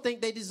 I don't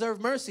think they deserve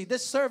mercy.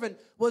 This servant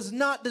was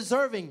not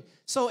deserving.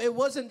 So it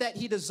wasn't that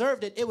he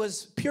deserved it. It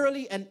was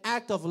purely an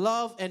act of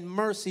love and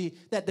mercy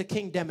that the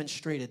king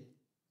demonstrated.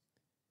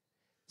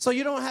 So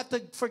you don't have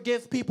to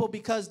forgive people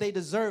because they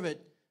deserve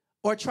it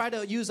or try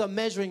to use a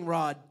measuring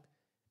rod.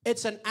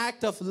 It's an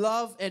act of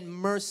love and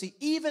mercy,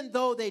 even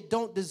though they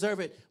don't deserve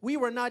it. We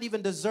were not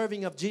even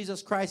deserving of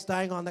Jesus Christ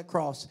dying on the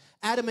cross.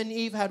 Adam and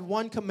Eve had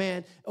one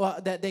command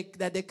that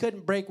they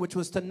couldn't break, which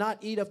was to not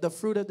eat of the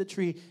fruit of the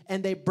tree,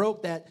 and they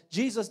broke that.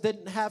 Jesus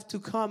didn't have to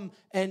come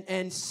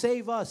and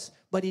save us,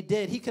 but he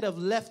did. He could have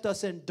left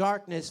us in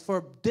darkness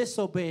for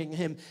disobeying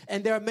him.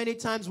 And there are many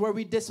times where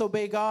we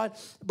disobey God,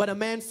 but a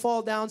man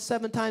fall down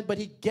 7 times, but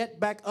he get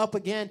back up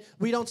again.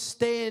 We don't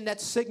stay in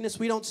that sickness.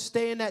 We don't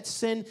stay in that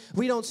sin.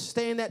 We don't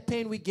stay in that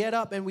pain. We get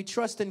up and we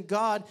trust in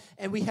God,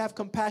 and we have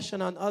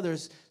compassion on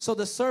others. So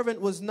the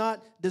servant was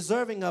not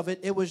deserving of it.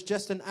 It was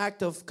just an act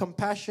of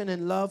compassion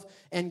and love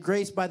and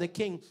grace by the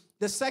king.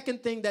 The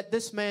second thing that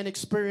this man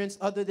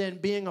experienced, other than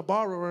being a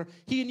borrower,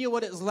 he knew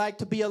what it was like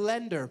to be a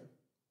lender.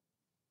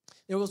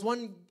 There was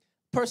one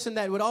person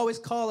that would always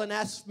call and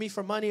ask me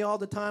for money all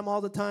the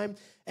time.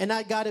 And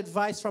I got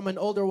advice from an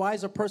older,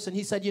 wiser person.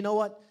 He said, you know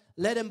what?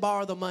 Let him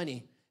borrow the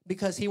money,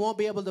 because he won't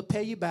be able to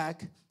pay you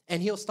back,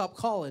 and he'll stop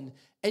calling.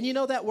 And you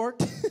know that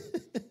worked.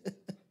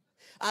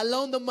 I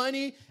loaned the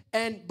money,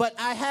 but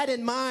I had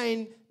in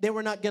mind they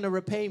were not going to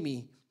repay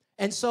me.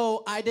 And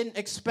so I didn't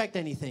expect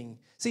anything.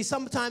 See,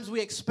 sometimes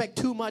we expect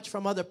too much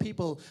from other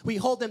people. We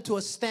hold them to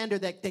a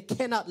standard that they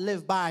cannot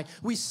live by.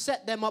 We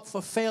set them up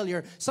for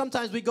failure.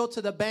 Sometimes we go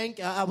to the bank.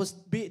 I was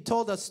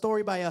told a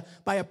story by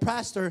a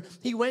pastor.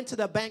 He went to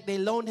the bank. They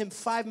loaned him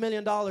 $5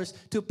 million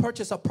to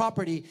purchase a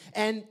property.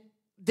 And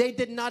they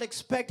did not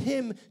expect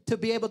him to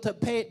be able to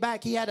pay it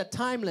back. He had a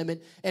time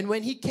limit. And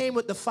when he came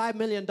with the $5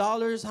 million,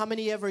 how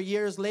many ever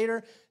years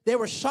later, they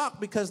were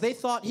shocked because they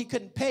thought he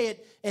couldn't pay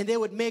it and they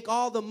would make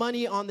all the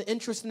money on the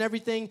interest and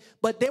everything.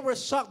 But they were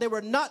shocked. They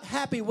were not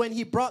happy when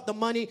he brought the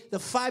money, the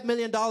 $5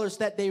 million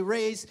that they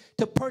raised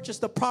to purchase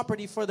the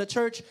property for the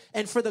church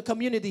and for the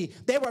community.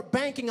 They were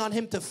banking on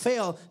him to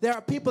fail. There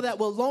are people that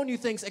will loan you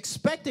things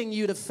expecting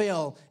you to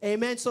fail.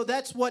 Amen. So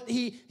that's what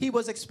he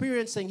was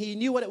experiencing. He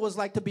knew what it was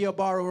like to be a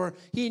borrower.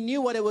 He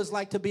knew what it was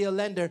like to be a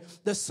lender.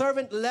 The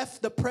servant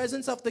left the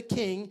presence of the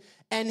king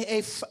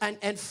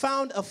and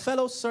found a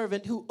fellow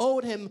servant who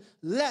owed him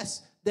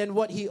less than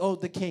what he owed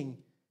the king.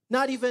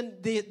 Not even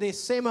the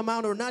same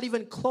amount or not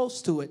even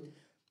close to it.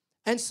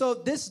 And so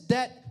this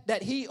debt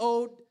that he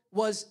owed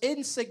was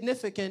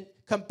insignificant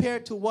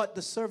compared to what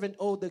the servant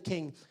owed the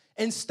king.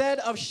 Instead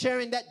of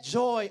sharing that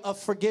joy of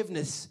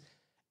forgiveness,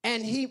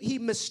 and he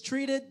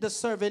mistreated the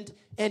servant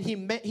and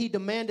he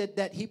demanded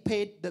that he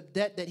paid the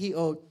debt that he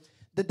owed.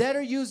 The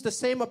debtor used the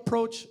same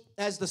approach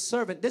as the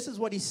servant. This is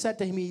what he said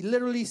to him. He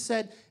literally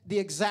said the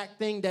exact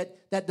thing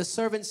that the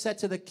servant said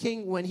to the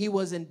king when he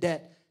was in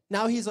debt.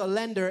 Now he's a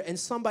lender and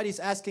somebody's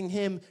asking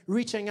him,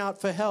 reaching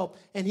out for help.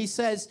 And he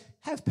says,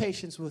 have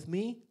patience with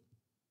me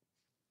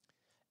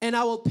and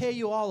I will pay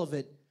you all of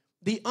it.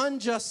 The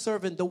unjust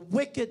servant, the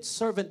wicked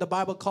servant, the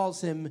Bible calls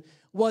him,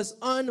 was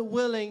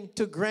unwilling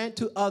to grant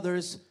to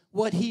others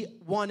what he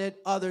wanted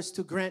others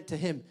to grant to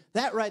him.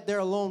 That right there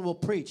alone will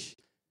preach.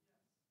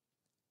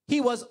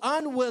 He was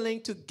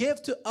unwilling to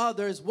give to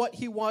others what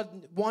he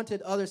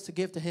wanted others to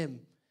give to him.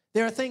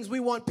 There are things we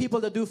want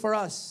people to do for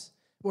us,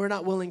 we're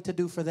not willing to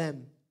do for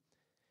them.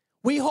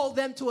 We hold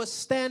them to a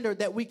standard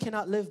that we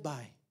cannot live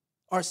by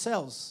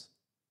ourselves.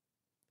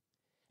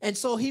 And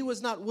so he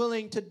was not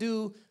willing to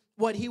do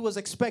what he was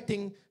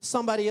expecting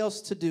somebody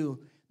else to do.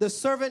 The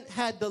servant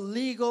had the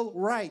legal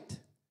right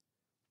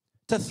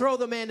to throw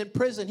the man in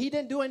prison. He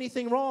didn't do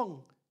anything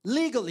wrong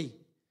legally,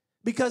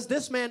 because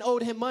this man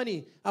owed him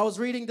money. I was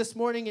reading this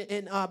morning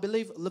in, I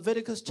believe,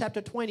 Leviticus chapter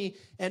 20,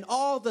 and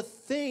all the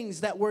things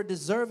that were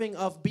deserving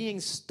of being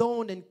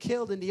stoned and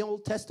killed in the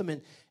Old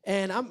Testament.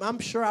 And I'm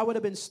sure I would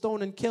have been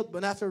stoned and killed,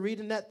 but after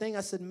reading that thing,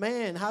 I said,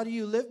 man, how do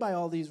you live by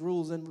all these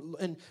rules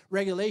and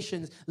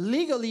regulations?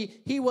 Legally,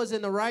 he was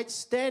in the right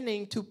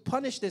standing to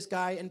punish this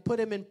guy and put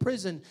him in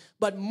prison,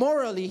 but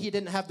morally, he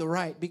didn't have the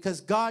right,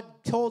 because God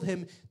told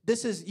him,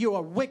 you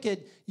are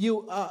wicked,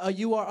 you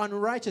are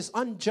unrighteous,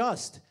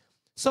 unjust.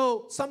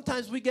 So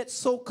sometimes we get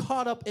so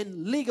caught up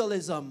in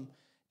legalism.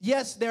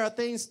 Yes, there are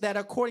things that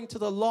according to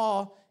the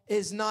law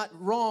is not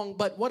wrong,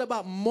 but what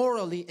about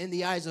morally in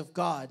the eyes of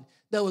God?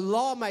 The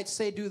law might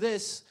say do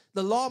this.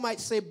 The law might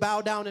say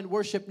bow down and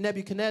worship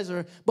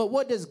Nebuchadnezzar. But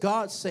what does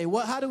God say?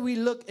 How do we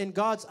look in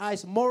God's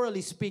eyes,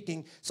 morally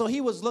speaking? So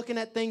he was looking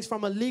at things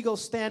from a legal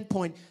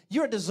standpoint.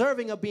 You're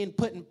deserving of being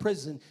put in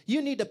prison.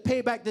 You need to pay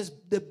back this.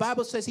 The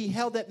Bible says he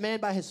held that man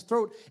by his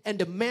throat and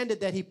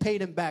demanded that he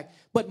paid him back.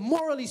 But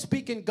morally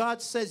speaking,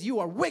 God says you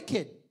are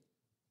wicked.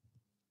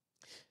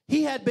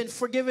 He had been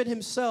forgiven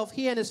himself.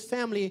 He and his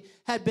family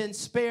had been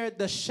spared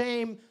the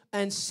shame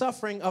and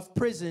suffering of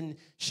prison.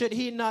 Should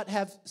he not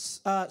have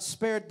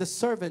spared the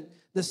servant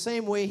the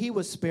same way he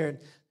was spared?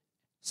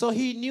 So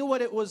he knew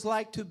what it was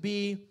like to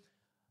be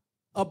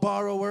a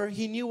borrower.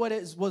 He knew what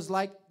it was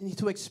like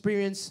to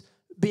experience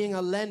being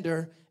a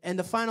lender. And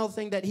the final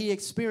thing that he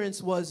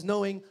experienced was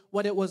knowing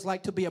what it was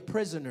like to be a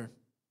prisoner.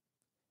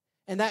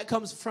 And that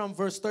comes from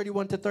verse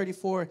 31 to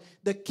 34.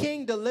 The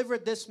king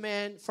delivered this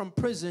man from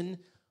prison,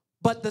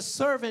 but the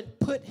servant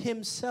put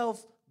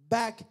himself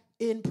back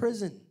in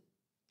prison.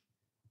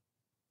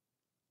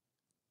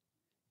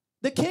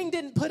 The king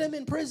didn't put him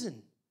in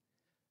prison.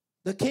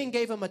 The king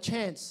gave him a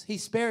chance. He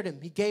spared him.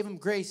 He gave him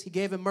grace. He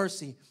gave him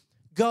mercy.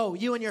 Go,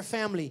 you and your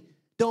family.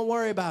 Don't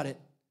worry about it.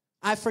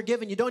 I've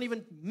forgiven you. Don't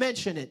even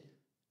mention it.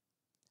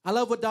 I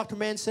love what Dr.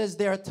 Mann says.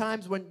 There are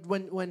times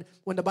when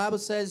the Bible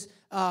says,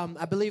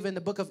 I believe in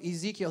the book of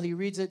Ezekiel, he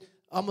reads it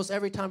almost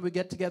every time we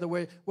get together,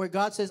 where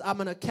God says, I'm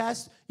going to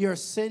cast your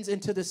sins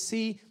into the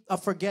sea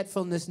of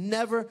forgetfulness,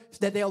 never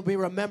that they'll be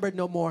remembered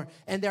no more.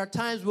 And there are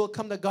times we'll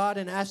come to God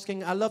and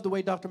asking, I love the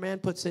way Dr. Mann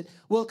puts it,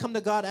 we'll come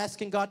to God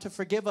asking God to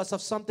forgive us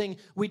of something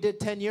we did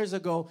 10 years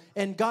ago.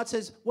 And God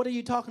says, what are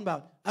you talking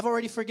about? I've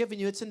already forgiven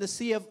you. It's in the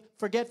sea of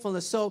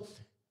forgetfulness.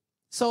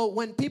 So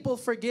when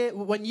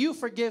you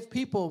forgive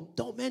people,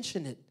 don't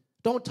mention it.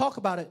 Don't talk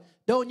about it.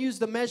 Don't use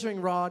the measuring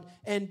rod,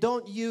 and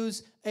don't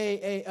use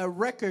a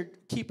record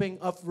keeping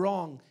of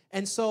wrong.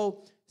 And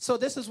so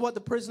this is what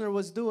the prisoner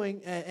was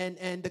doing,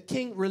 and the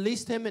king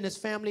released him and his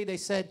family. They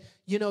said,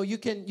 you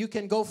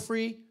can go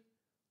free.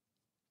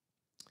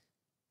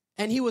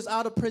 And he was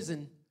out of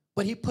prison,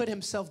 but he put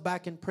himself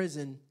back in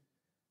prison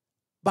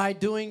by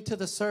doing to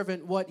the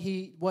servant what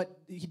he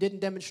didn't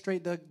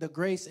demonstrate the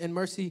grace and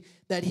mercy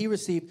that he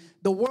received.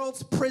 The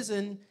world's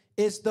prison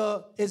is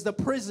the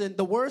prison.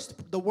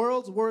 The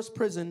world's worst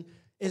prison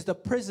is the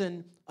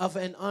prison of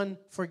an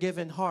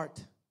unforgiven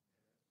heart.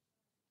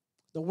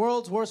 The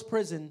world's worst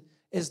prison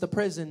is the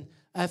prison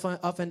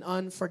of an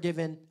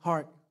unforgiven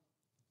heart.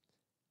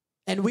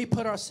 And we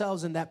put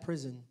ourselves in that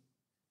prison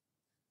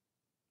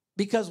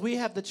because we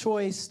have the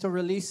choice to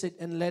release it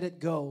and let it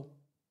go.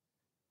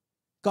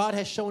 God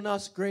has shown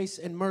us grace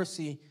and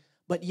mercy,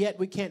 but yet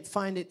we can't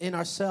find it in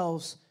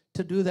ourselves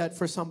to do that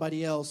for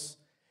somebody else.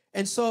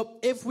 And so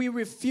if we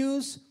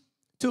refuse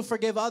to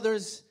forgive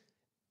others,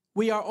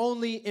 we are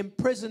only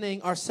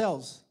imprisoning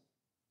ourselves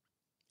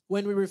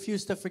when we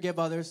refuse to forgive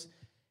others,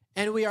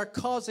 and we are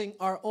causing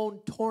our own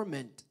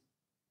torment.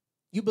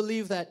 You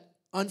believe that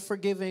an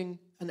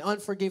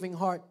unforgiving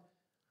heart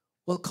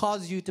will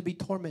cause you to be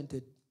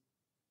tormented.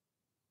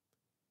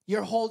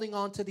 You're holding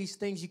on to these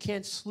things. You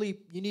can't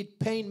sleep. You need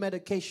pain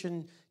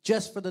medication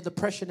just for the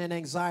depression and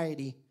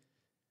anxiety.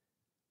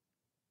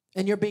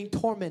 And you're being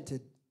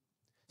tormented.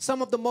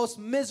 Some of the most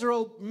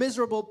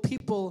miserable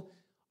people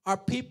are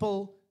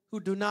people who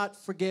do not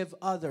forgive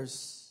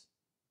others.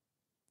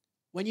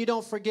 When you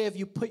don't forgive,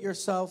 you put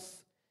yourself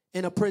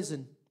in a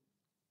prison.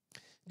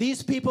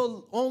 These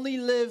people only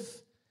live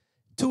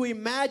to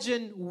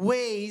imagine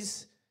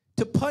ways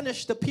to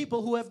punish the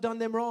people who have done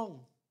them wrong.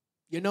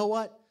 You know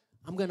what?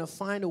 I'm going to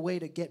find a way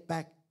to get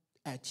back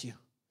at you.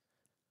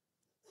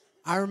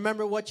 I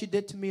remember what you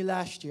did to me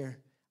last year.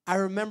 I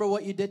remember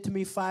what you did to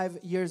me 5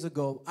 years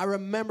ago. I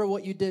remember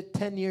what you did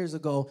 10 years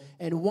ago.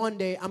 And one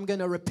day I'm going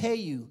to repay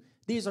you.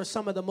 These are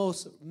some of the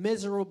most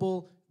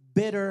miserable,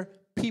 bitter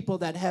people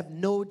that have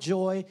no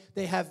joy.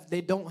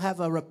 They don't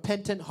have a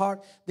repentant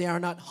heart. They are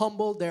not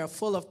humble. They are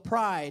full of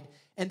pride.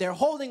 And they're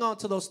holding on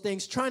to those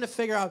things, trying to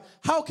figure out,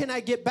 how can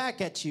I get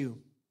back at you?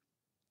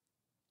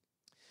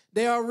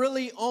 They are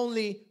really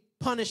only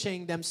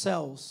punishing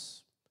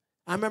themselves.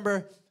 I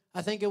remember,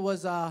 I think it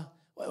was a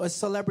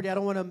celebrity. I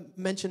don't want to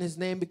mention his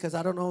name because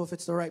I don't know if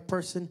it's the right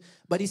person.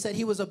 But he said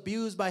he was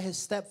abused by his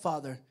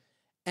stepfather.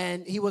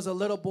 And he was a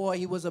little boy.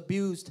 He was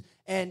abused.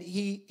 And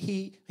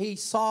he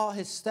saw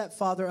his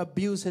stepfather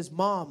abuse his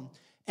mom.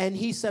 And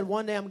he said,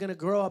 one day I'm going to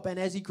grow up. And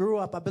as he grew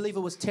up, I believe it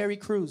was Terry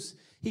Crews.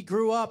 He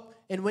grew up,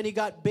 and when he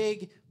got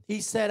big,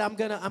 he said, I'm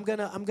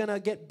gonna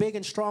get big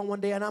and strong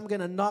one day, and I'm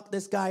gonna knock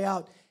this guy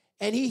out.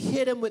 And he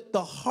hit him with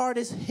the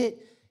hardest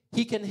hit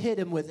he can hit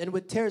him with. And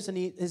with tears in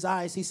his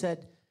eyes, he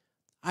said,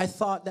 I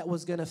thought that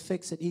was going to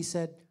fix it. He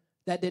said,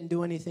 that didn't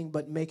do anything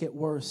but make it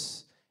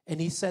worse. And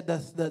he said,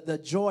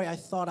 the joy I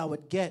thought I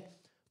would get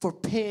for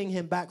paying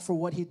him back for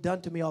what he'd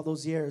done to me all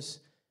those years,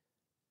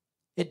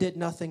 it did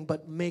nothing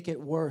but make it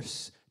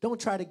worse.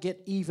 Don't try to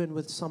get even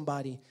with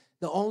somebody.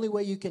 The only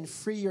way you can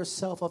free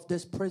yourself of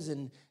this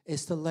prison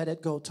is to let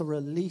it go, to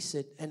release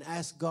it, and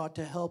ask God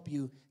to help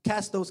you.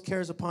 Cast those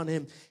cares upon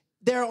him.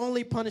 They're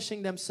only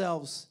punishing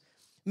themselves.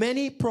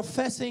 Many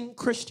professing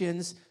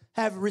Christians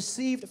have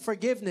received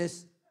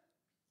forgiveness,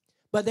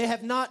 but they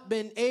have not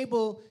been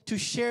able to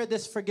share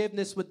this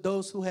forgiveness with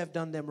those who have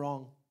done them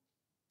wrong.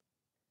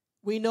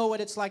 We know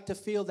what it's like to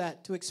feel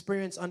that, to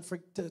experience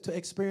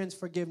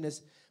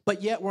forgiveness,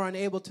 but yet we're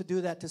unable to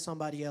do that to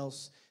somebody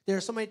else. There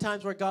are so many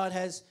times where God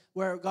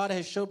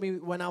has showed me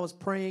when I was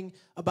praying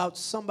about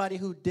somebody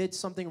who did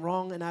something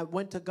wrong, and I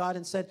went to God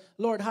and said,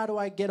 Lord, how do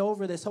I get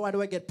over this? How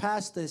do I get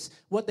past this?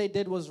 What they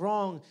did was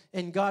wrong.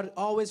 And God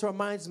always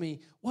reminds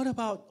me, what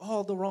about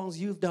all the wrongs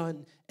you've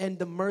done and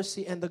the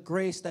mercy and the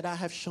grace that I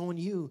have shown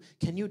you?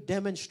 Can you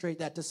demonstrate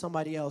that to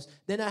somebody else?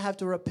 Then I have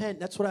to repent.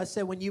 That's what I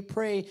said. When you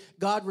pray,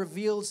 God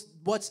reveals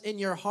what's in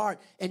your heart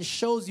and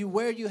shows you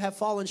where you have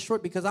fallen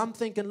short, because I'm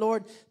thinking,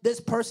 Lord, this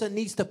person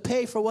needs to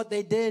pay for what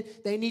they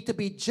did. They need to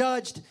be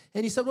judged.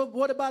 And he said, well,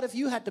 what about if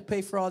you had to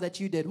pay for all that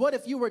you did? What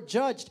if you were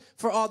judged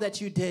for all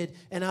that you did?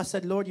 And I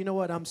said, Lord, you know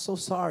what? I'm so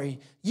sorry.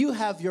 You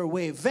have your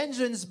way.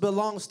 Vengeance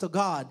belongs to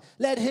God.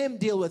 Let him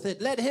deal with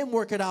it. Let him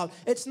work it out.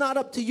 It's not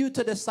up to you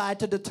to decide,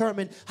 to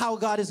determine how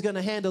God is going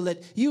to handle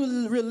it.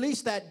 You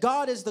release that.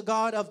 God is the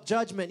God of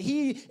judgment.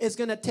 He is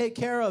going to take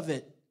care of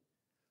it.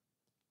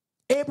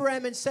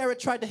 Abraham and Sarah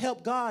tried to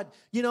help God.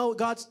 You know,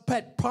 God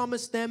had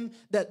promised them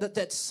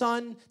that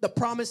son, the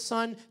promised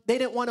son. They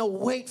didn't want to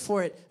wait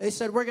for it. They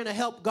said, we're going to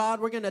help God.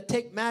 We're going to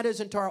take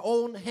matters into our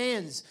own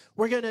hands.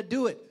 We're going to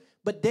do it.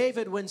 But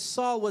David, when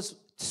Saul was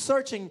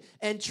searching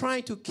and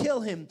trying to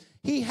kill him,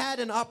 he had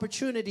an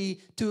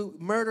opportunity to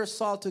murder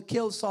Saul, to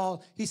kill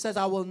Saul. He says,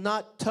 I will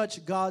not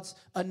touch God's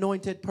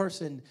anointed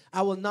person.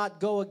 I will not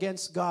go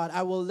against God.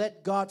 I will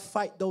let God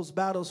fight those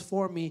battles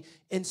for me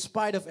in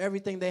spite of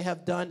everything they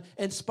have done,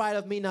 in spite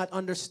of me not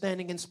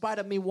understanding, in spite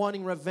of me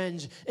wanting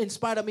revenge, in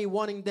spite of me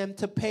wanting them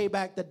to pay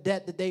back the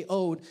debt that they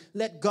owed.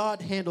 Let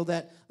God handle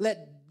that.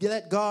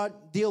 Let God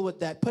deal with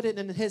that. Put it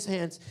in his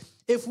hands.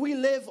 If we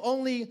live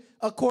only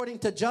according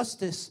to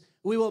justice,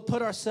 we will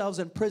put ourselves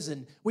in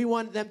prison. We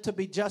want them to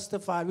be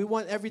justified. We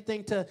want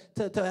everything to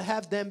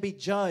have them be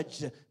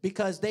judged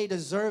because they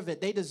deserve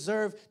it. They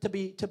deserve to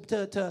be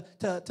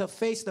to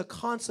face the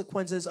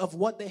consequences of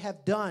what they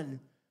have done.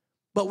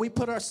 But we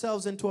put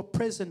ourselves into a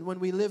prison when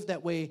we live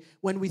that way,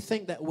 when we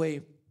think that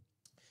way.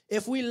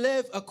 If we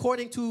live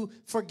according to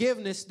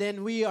forgiveness,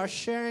 then we are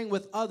sharing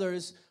with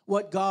others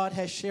what God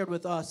has shared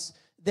with us.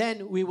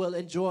 Then we will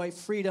enjoy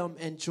freedom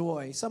and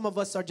joy. Some of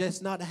us are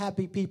just not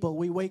happy people.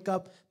 We wake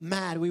up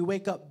mad. We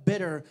wake up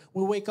bitter.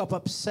 We wake up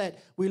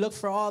upset. We look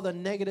for all the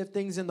negative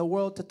things in the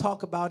world to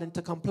talk about and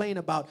to complain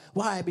about.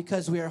 Why?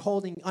 Because we are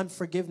holding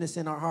unforgiveness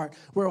in our heart.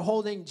 We're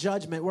holding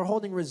judgment. We're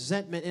holding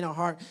resentment in our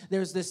heart.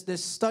 There's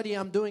this study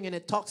I'm doing, and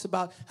it talks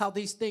about how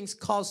these things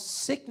cause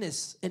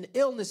sickness and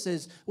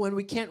illnesses when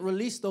we can't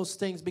release those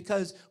things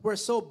because we're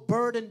so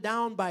burdened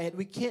down by it.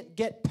 We can't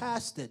get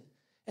past it.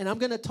 And I'm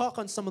going to talk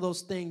on some of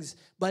those things,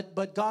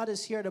 but God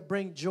is here to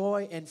bring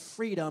joy and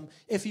freedom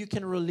if you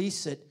can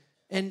release it.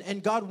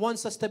 And God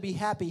wants us to be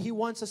happy. He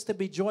wants us to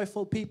be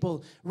joyful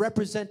people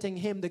representing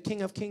Him, the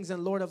King of Kings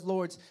and Lord of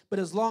Lords. But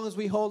as long as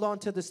we hold on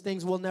to these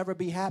things, we'll never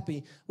be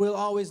happy. We'll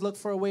always look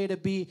for a way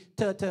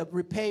to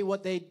repay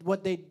what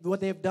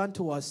they've done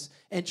to us,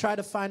 and try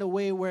to find a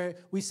way where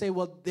we say,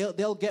 well,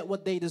 they'll get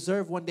what they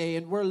deserve one day.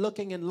 And we're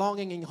looking and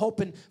longing and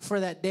hoping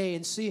for that day.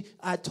 And see,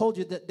 I told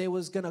you that day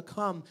was going to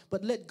come,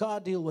 but let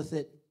God deal with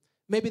it.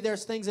 Maybe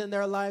there's things in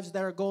their lives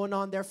that are going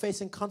on. They're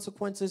facing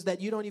consequences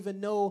that you don't even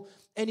know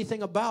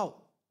anything about.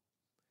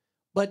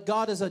 But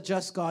God is a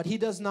just God. He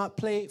does not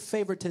play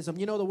favoritism.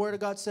 You know, the Word of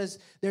God says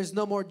there's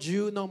no more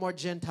Jew, no more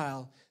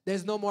Gentile.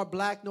 There's no more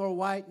black, nor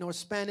white, nor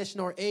Spanish,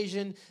 nor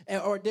Asian,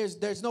 or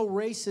there's no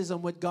racism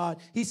with God.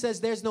 He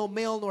says there's no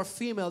male nor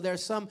female.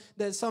 There's some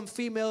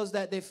females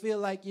that they feel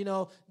like, you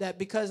know, that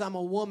because I'm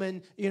a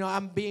woman, you know,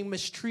 I'm being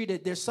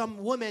mistreated. There's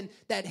some women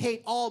that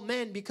hate all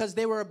men because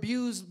they were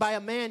abused by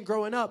a man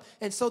growing up.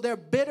 And so they're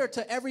bitter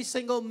to every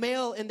single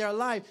male in their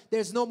life.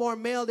 There's no more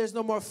male. There's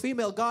no more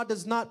female. God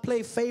does not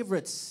play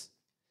favorites.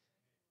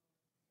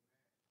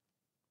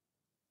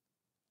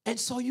 And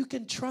so you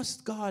can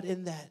trust God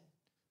in that.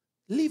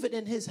 Leave it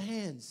in His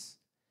hands.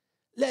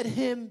 Let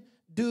Him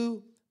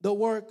do the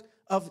work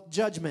of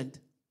judgment.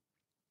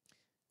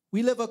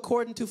 We live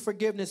according to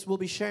forgiveness. We'll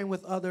be sharing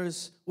with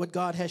others what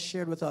God has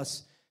shared with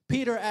us.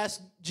 Peter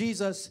asked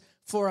Jesus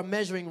for a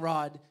measuring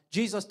rod.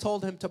 Jesus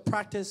told him to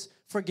practice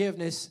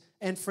forgiveness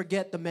and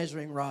forget the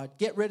measuring rod.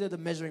 Get rid of the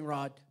measuring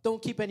rod.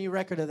 Don't keep any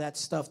record of that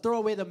stuff. Throw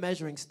away the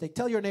measuring stick.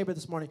 Tell your neighbor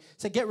this morning,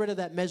 say, get rid of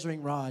that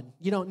measuring rod.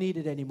 You don't need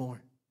it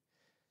anymore.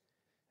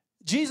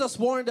 Jesus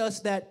warned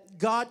us that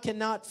God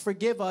cannot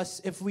forgive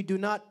us if we do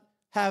not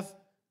have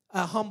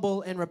a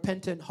humble and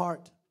repentant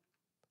heart.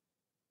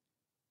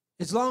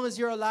 As long as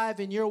you're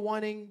alive and you're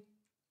wanting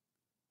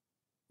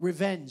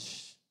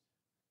revenge,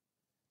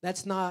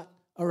 that's not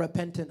a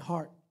repentant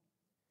heart.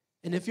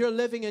 And if you're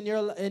living in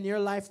your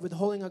life with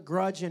holding a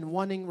grudge and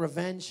wanting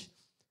revenge,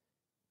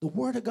 the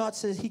Word of God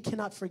says He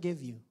cannot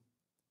forgive you.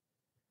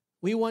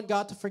 We want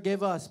God to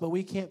forgive us, but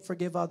we can't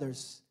forgive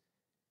others.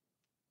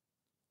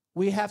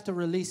 We have to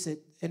release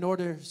it in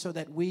order so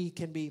that we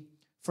can be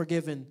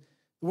forgiven.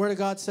 The Word of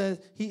God says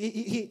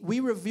we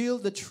reveal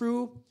the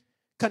true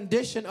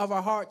condition of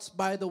our hearts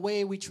by the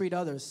way we treat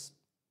others,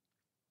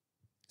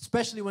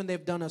 especially when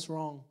they've done us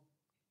wrong.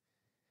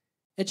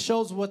 It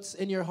shows what's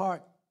in your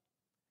heart.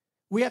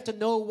 We have to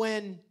know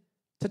when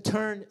to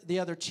turn the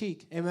other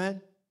cheek.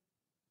 Amen?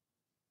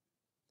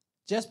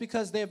 Just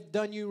because they've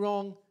done you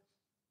wrong,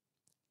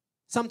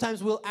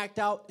 sometimes we'll act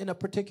out in a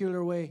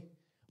particular way.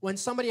 When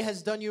somebody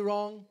has done you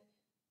wrong,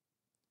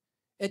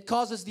 it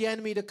causes the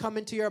enemy to come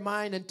into your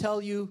mind and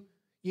tell you,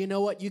 you know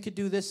what, you could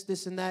do this,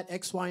 this, and that,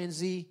 X, Y, and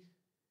Z.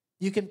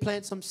 You can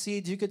plant some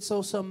seeds. You could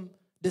sow some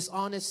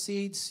dishonest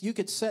seeds. You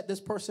could set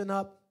this person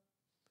up.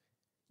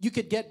 You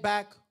could get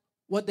back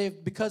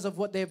because of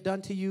what they've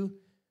done to you.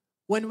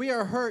 When we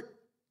are hurt,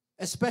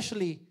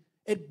 especially,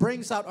 it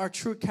brings out our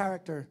true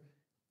character.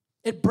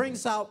 It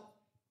brings out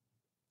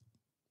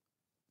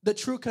the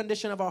true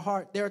condition of our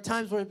heart. There are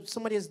times where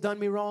somebody has done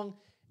me wrong,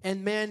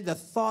 and man, the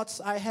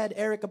thoughts I had,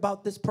 Eric,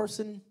 about this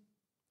person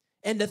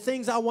and the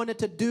things I wanted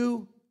to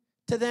do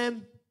to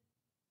them,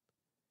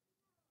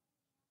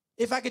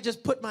 if I could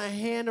just put my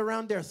hand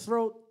around their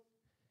throat,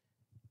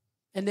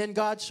 and then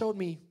God showed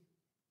me,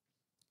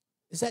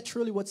 is that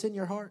truly what's in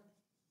your heart?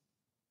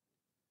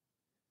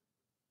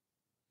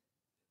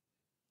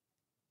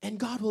 And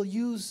God will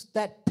use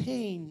that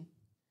pain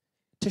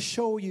to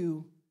show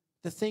you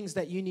the things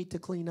that you need to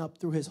clean up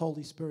through His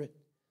Holy Spirit.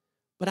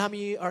 But how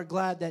many are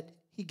glad that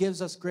He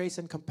gives us grace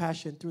and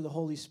compassion through the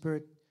Holy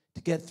Spirit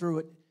to get through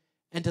it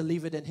and to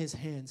leave it in His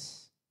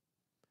hands?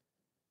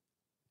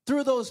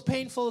 Through those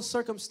painful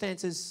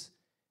circumstances,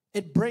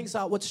 it brings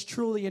out what's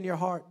truly in your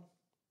heart.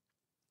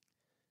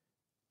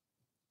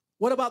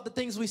 What about the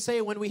things we say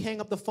when we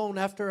hang up the phone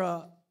after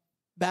a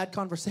bad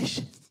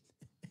conversation?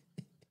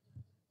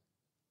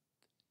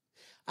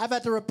 I've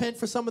had to repent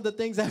for some of the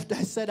things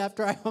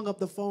after I hung up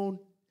the phone.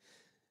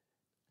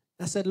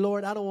 I said,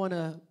 Lord, I don't want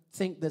to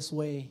think this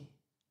way.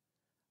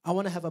 I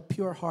want to have a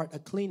pure heart, a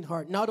clean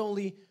heart, not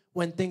only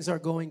when things are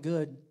going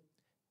good.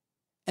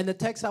 And the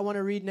text I want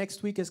to read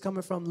next week is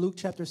coming from Luke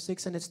chapter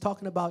 6, and it's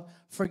talking about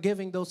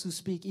forgiving those who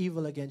speak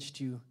evil against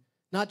you,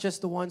 not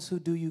just the ones who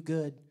do you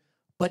good,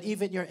 but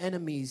even your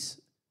enemies,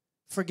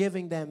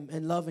 forgiving them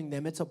and loving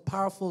them. It's a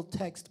powerful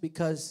text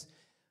because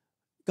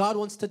God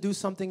wants to do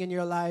something in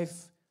your life,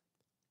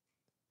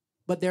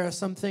 but there are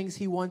some things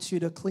he wants you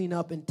to clean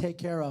up and take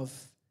care of.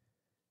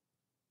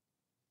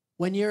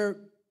 When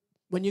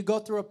you go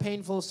through a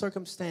painful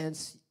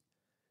circumstance,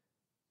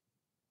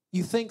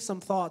 you think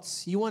some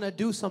thoughts, you want to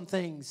do some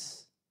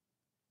things.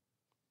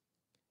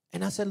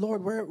 And I said,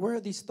 Lord, where are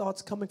these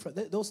thoughts coming from?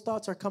 Those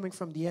thoughts are coming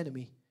from the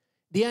enemy.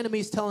 The enemy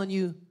is telling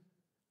you,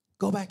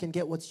 go back and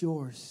get what's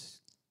yours.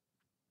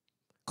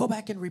 Go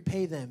back and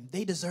repay them.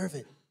 They deserve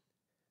it.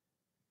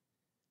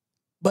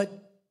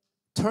 But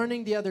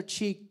turning the other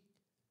cheek,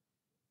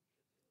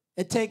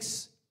 it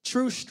takes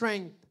true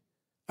strength,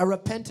 a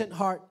repentant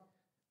heart,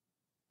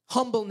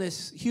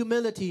 humbleness,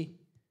 humility,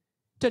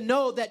 to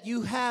know that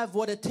you have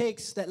what it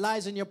takes that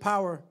lies in your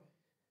power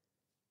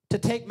to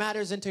take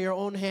matters into your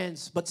own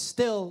hands, but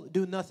still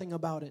do nothing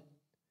about it.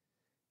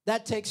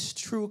 That takes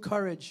true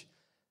courage.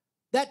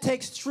 That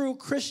takes true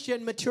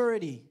Christian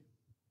maturity.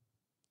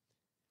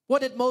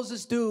 What did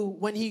Moses do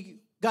when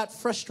he got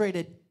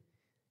frustrated?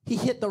 He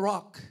hit the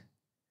rock.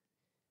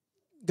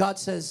 God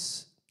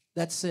says,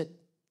 that's it,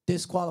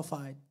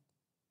 disqualified.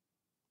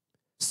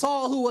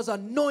 Saul, who was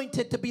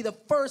anointed to be the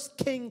first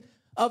king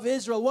of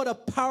Israel, what a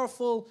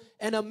powerful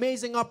and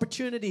amazing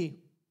opportunity.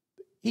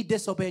 He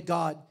disobeyed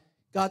God.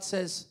 God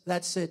says,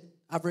 that's it,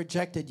 I've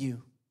rejected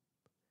you.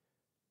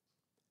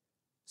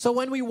 So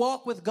when we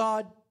walk with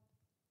God,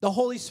 the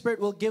Holy Spirit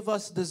will give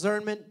us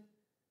discernment.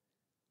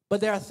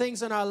 But there are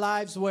things in our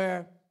lives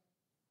where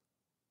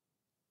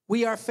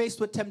we are faced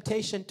with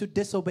temptation to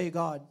disobey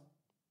God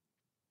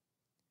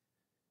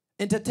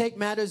and to take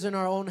matters in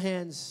our own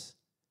hands.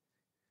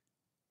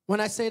 When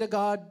I say to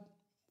God,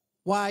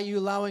 why are you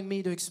allowing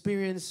me to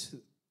experience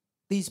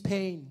these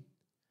pain?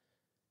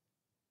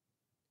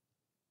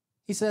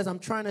 He says, I'm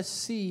trying to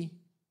see,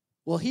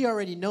 well, he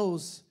already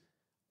knows,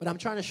 but I'm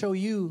trying to show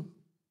you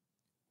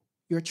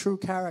your true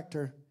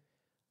character.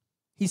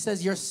 He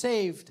says, you're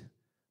saved,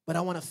 but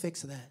I want to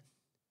fix that.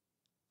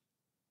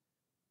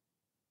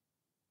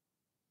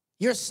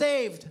 You're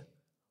saved,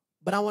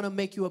 but I want to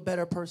make you a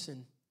better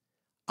person.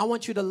 I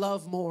want you to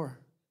love more.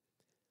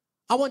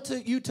 I want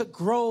you to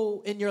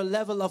grow in your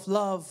level of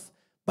love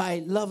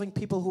by loving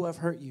people who have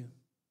hurt you.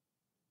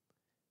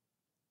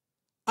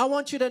 I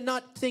want you to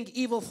not think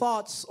evil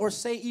thoughts or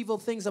say evil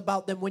things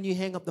about them when you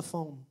hang up the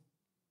phone.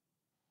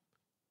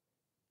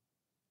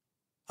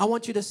 I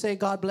want you to say,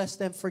 God bless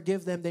them,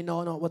 forgive them, they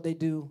know not what they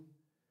do,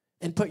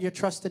 and put your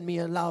trust in me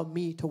and allow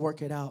me to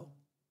work it out.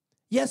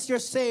 Yes, you're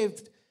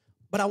saved,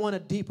 but I want a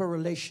deeper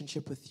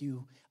relationship with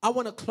you. I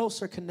want a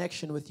closer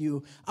connection with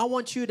you. I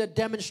want you to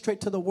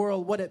demonstrate to the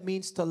world what it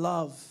means to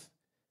love,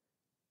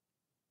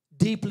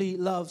 deeply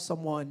love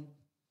someone,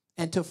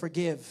 and to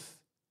forgive.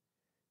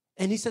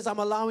 And he says, I'm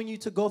allowing you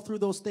to go through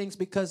those things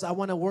because I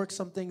want to work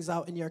some things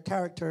out in your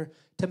character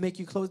to make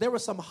you close. There were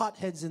some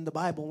hotheads in the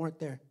Bible, weren't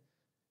there?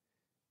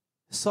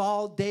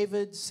 Saul,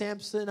 David,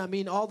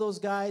 Samson, all those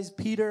guys,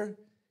 Peter,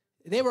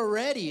 they were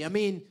ready.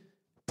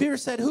 Peter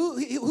said, who?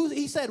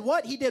 He said,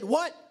 what? He did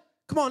what?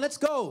 Come on, let's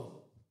go.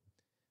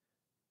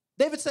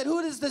 David said,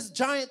 who does this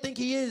giant think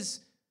he is,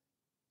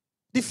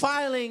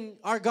 defiling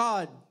our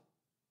God?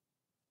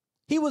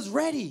 He was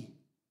ready.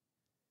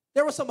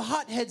 There were some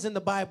hotheads in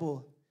the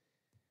Bible.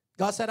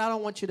 God said, I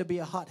don't want you to be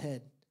a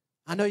hothead.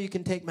 I know you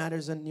can take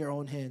matters in your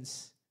own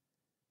hands.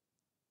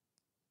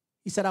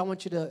 He said, I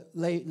want you to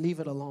leave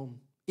it alone.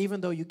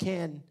 Even though you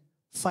can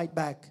fight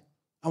back,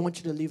 I want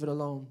you to leave it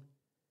alone.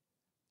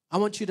 I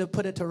want you to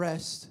put it to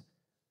rest.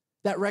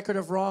 That record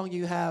of wrong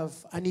you have,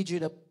 I need you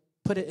to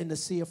put it in the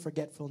sea of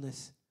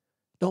forgetfulness.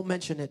 Don't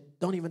mention it.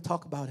 Don't even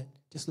talk about it.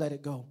 Just let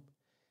it go.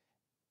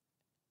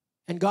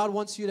 And God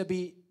wants you to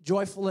be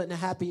joyful and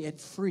happy and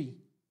free.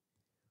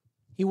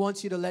 He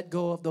wants you to let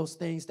go of those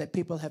things that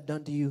people have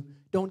done to you.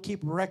 Don't keep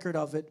record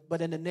of it,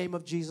 but in the name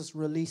of Jesus,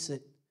 release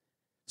it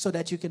so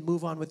that you can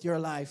move on with your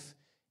life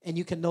and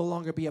you can no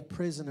longer be a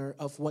prisoner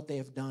of what they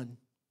have done.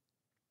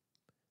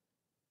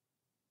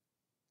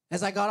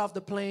 As I got off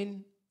the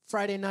plane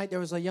Friday night, there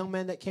was a young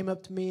man that came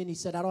up to me and he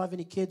said, I don't have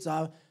any kids.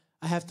 I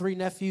have 3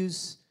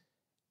 nephews.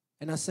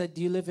 And I said,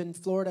 do you live in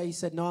Florida? He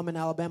said, no, I'm in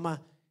Alabama.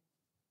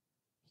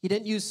 He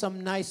didn't use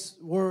some nice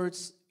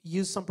words,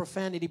 use some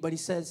profanity, but he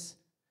says,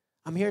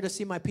 I'm here to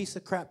see my piece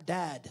of crap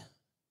dad.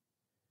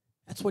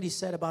 That's what he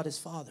said about his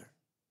father.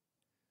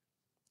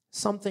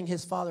 Something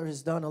his father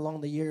has done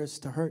along the years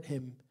to hurt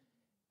him,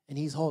 and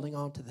he's holding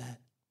on to that.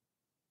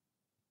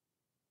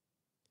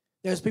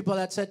 There's people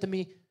that said to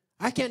me,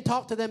 I can't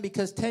talk to them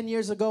because 10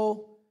 years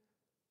ago,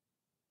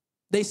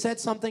 they said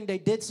something, they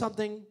did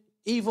something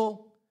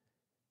evil,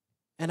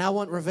 and I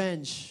want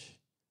revenge.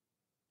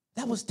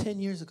 That was 10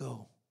 years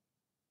ago.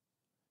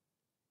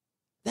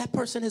 That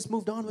person has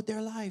moved on with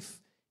their life.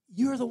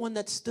 You're the one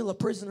that's still a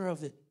prisoner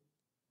of it.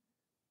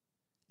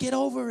 Get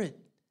over it.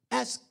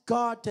 Ask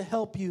God to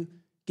help you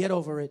get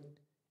over it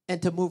and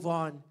to move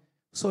on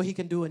so he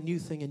can do a new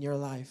thing in your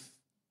life.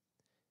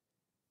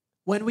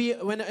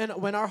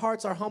 When our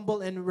hearts are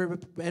humble and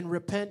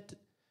repent,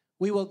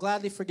 we will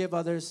gladly forgive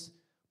others.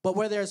 But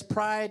where there's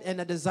pride and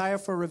a desire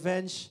for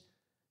revenge,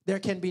 there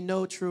can be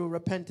no true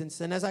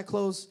repentance. And as I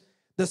close,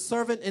 the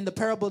servant in the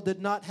parable did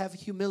not have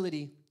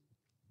humility.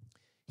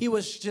 He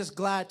was just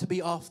glad to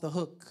be off the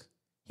hook.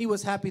 He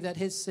was happy that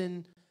his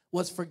sin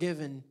was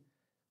forgiven,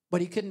 but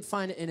he couldn't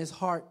find it in his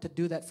heart to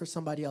do that for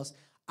somebody else.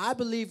 I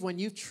believe when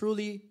you've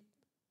truly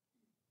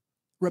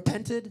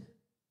repented,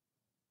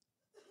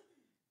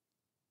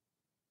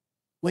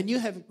 when you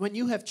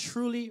have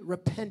truly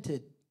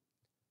repented,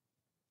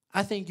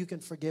 I think you can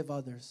forgive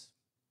others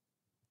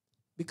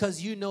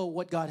because you know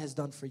what God has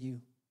done for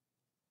you.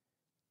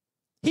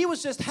 He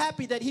was just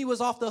happy that he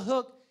was off the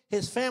hook.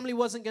 His family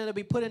wasn't going to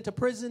be put into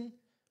prison.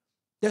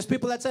 There's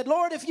people that said,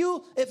 Lord, if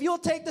you'll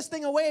take this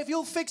thing away, if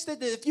you'll fix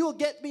it, if you'll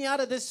get me out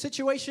of this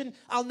situation,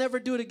 I'll never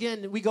do it again.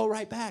 And we go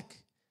right back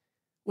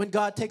when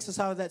God takes us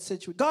out of that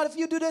situation. God, if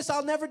you do this,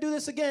 I'll never do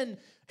this again.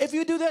 If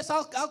you do this,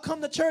 I'll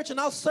come to church and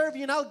I'll serve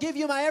you and I'll give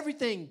you my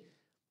everything.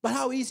 But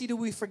how easy do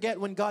we forget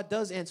when God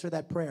does answer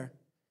that prayer?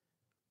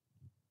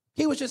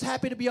 He was just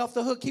happy to be off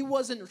the hook. He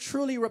wasn't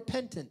truly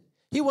repentant.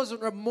 He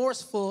wasn't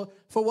remorseful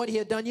for what he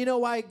had done. You know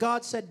why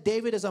God said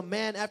David is a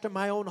man after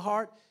my own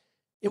heart?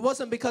 It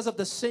wasn't because of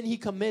the sin he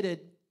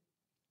committed.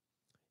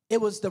 It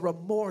was the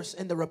remorse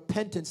and the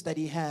repentance that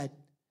he had.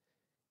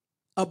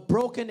 A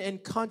broken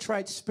and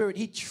contrite spirit.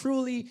 He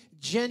truly,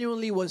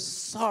 genuinely was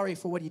sorry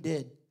for what he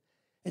did.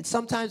 And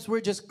sometimes we're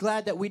just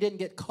glad that we didn't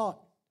get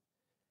caught.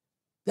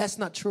 That's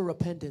not true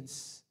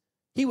repentance.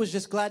 He was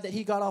just glad that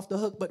he got off the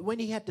hook. But when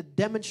he had to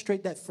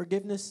demonstrate that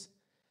forgiveness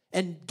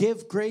and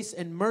give grace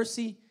and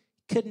mercy,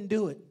 couldn't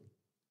do it.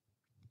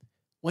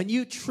 When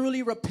you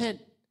truly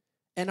repent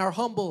and are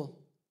humble,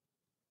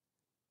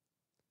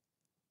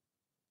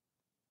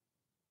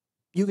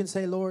 you can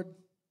say, Lord,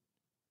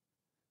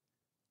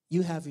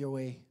 you have your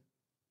way.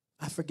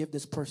 I forgive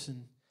this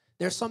person.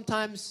 There's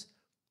sometimes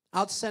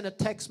I'll send a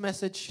text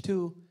message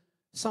to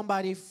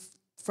somebody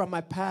from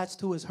my past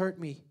who has hurt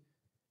me,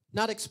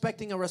 not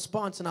expecting a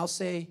response, and I'll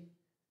say,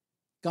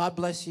 God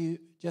bless you.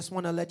 Just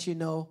want to let you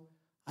know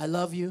I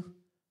love you.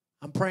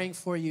 I'm praying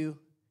for you.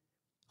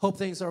 Hope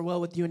things are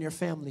well with you and your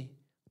family.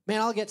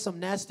 Man, I'll get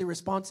some nasty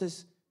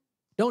responses.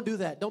 Don't do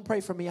that. Don't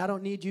pray for me. I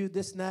don't need you,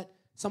 this and that.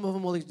 Some of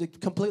them will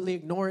completely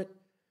ignore it.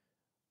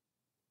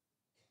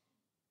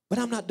 But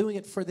I'm not doing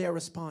it for their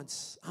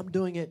response. I'm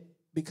doing it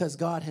because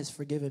God has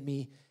forgiven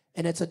me.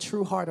 And it's a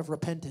true heart of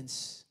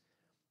repentance.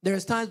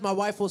 There's times my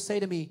wife will say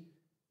to me,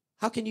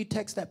 how can you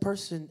text that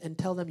person and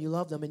tell them you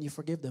love them and you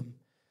forgive them?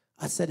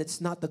 I said,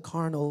 it's not the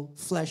carnal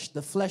flesh.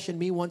 The flesh in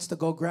me wants to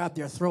go grab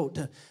their throat.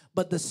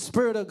 But the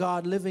Spirit of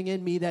God living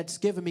in me that's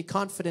given me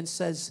confidence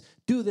says,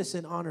 do this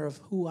in honor of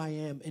who I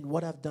am and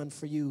what I've done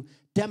for you,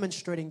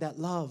 demonstrating that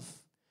love.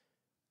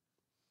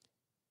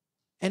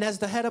 And as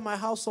the head of my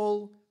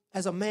household,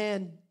 as a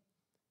man,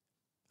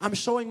 I'm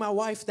showing my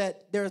wife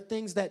that there are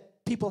things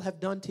that people have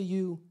done to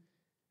you.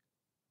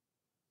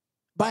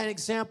 By an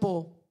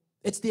example,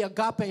 it's the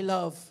agape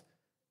love.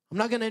 I'm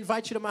not going to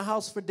invite you to my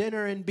house for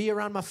dinner and be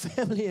around my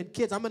family and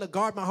kids. I'm going to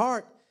guard my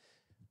heart,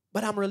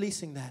 but I'm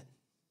releasing that.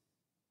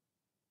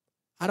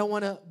 I don't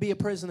want to be a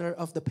prisoner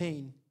of the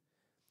pain.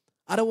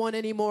 I don't want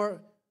any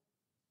more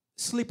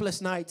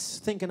sleepless nights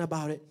thinking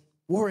about it,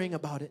 worrying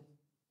about it.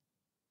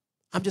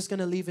 I'm just going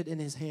to leave it in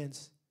his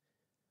hands.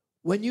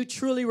 When you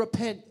truly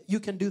repent, you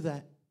can do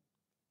that.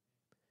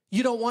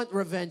 You don't want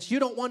revenge. You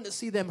don't want to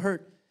see them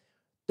hurt.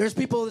 There's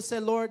people that say,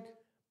 Lord,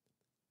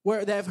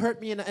 where they have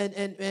hurt me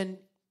and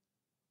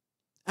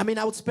I mean,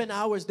 I would spend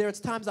hours. There's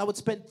times I would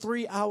spend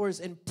 3 hours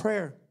in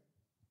prayer,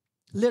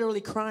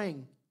 literally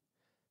crying,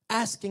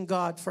 asking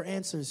God for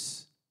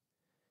answers.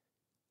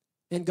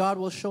 And God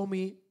will show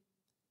me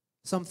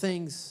some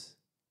things.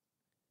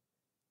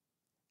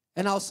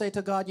 And I'll say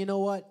to God, you know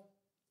what?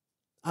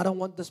 I don't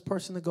want this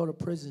person to go to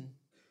prison.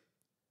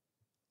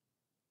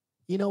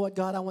 You know what,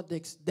 God? I want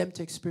them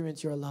to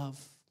experience your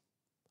love.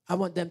 I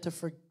want them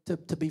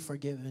to be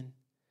forgiven.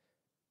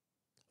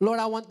 Lord,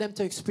 I want them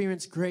to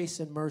experience grace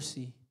and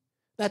mercy.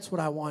 That's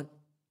what I want.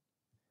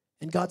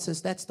 And God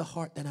says, that's the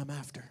heart that I'm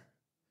after.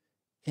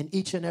 In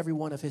each and every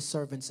one of his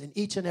servants, in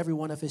each and every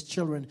one of his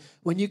children.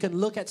 When you can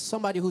look at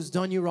somebody who's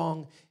done you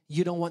wrong,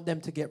 you don't want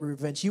them to get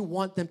revenge. You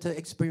want them to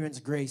experience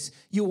grace.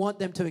 You want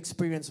them to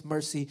experience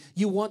mercy.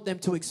 You want them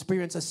to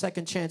experience a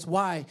second chance.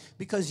 Why?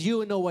 Because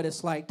you know what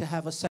it's like to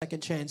have a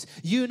second chance.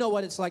 You know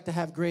what it's like to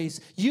have grace.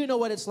 You know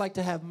what it's like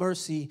to have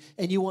mercy.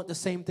 And you want the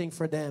same thing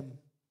for them.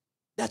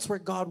 That's where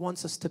God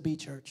wants us to be,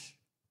 church.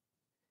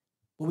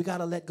 But we got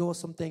to let go of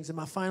some things. In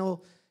my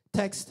final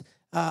text,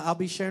 I'll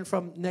be sharing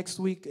from next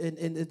week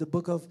in the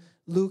book of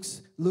Luke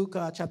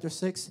chapter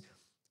 6.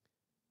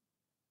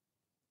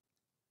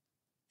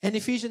 In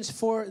Ephesians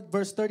 4,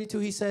 verse 32,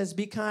 he says,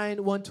 be kind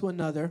one to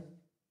another,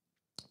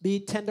 be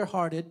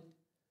tenderhearted,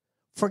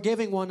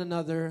 forgiving one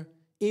another,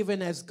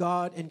 even as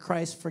God in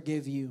Christ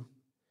forgive you.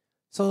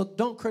 So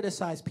don't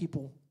criticize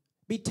people.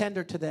 Be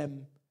tender to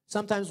them.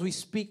 Sometimes we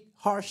speak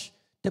harsh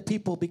to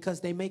people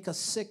because they make us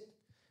sick.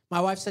 My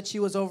wife said she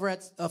was over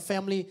at a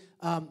family,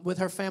 with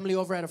her family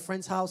over at a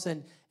friend's house,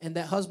 and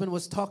that husband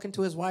was talking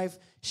to his wife.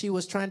 She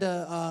was trying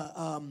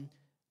to,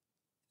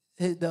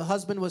 the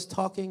husband was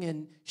talking,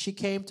 and she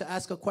came to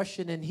ask a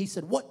question, and he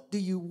said, "What do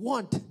you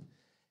want?"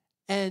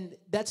 And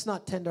that's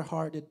not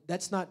tenderhearted.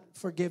 That's not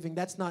forgiving.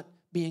 That's not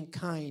being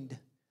kind.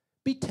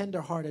 Be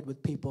tenderhearted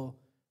with people.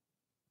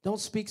 Don't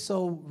speak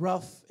so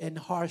rough and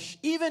harsh,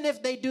 even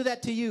if they do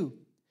that to you.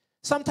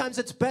 Sometimes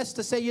it's best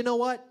to say, "You know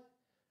what?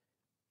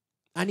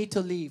 I need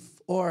to leave,"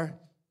 or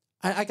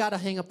I got to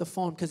hang up the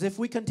phone, because if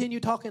we continue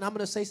talking, I'm going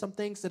to say some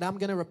things that I'm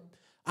going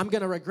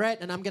to regret,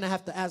 and I'm going to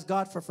have to ask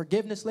God for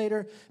forgiveness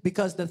later,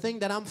 because the thing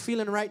that I'm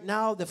feeling right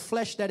now, the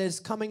flesh that is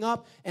coming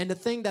up, and the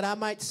thing that I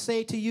might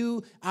say to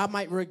you, I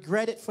might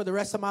regret it for the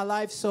rest of my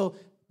life. So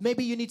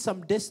maybe you need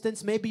some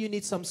distance. Maybe you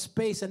need some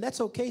space, and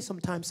that's okay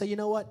sometimes. Say, "You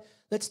know what?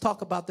 Let's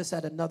talk about this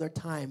at another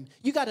time."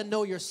 You got to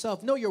know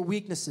yourself, know your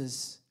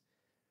weaknesses.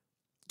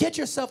 Get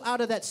yourself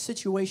out of that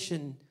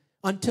situation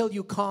until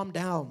you calm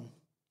down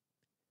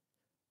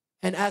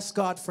and ask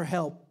God for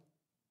help.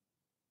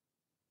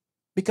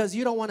 Because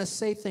you don't want to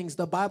say things.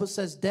 The Bible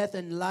says death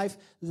and life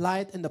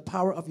lieth in the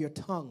power of your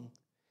tongue.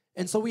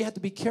 And so we have to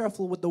be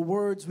careful with the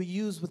words we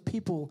use with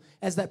people.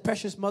 As that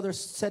precious mother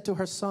said to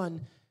her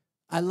son,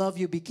 "I love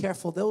you, be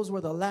careful." Those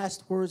were the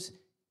last words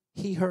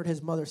he heard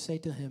his mother say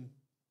to him.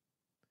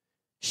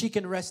 She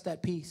can rest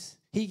at peace.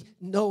 He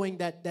knowing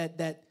that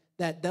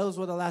those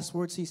were the last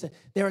words he said.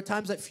 There are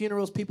times at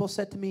funerals people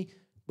said to me,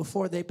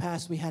 before they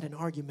passed, we had an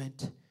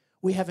argument.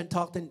 We haven't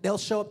talked, and they'll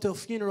show up to a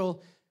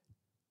funeral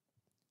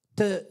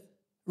to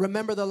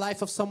remember the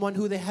life of someone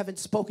who they haven't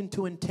spoken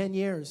to in 10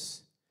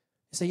 years.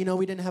 They say, "You know,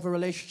 we didn't have a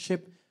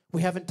relationship.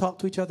 We haven't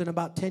talked to each other in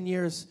about 10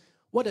 years.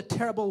 What a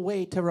terrible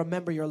way to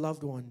remember your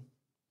loved one.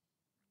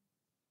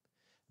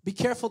 Be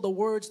careful the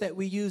words that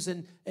we use.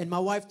 And my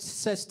wife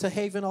says to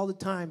Haven all the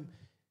time,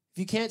 if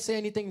you can't say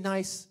anything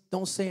nice,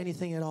 don't say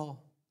anything at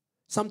all.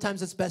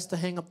 Sometimes it's best to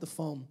hang up the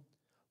phone,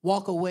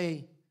 walk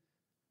away,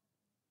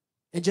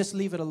 and just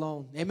leave it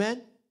alone.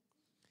 Amen?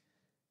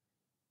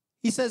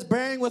 He says,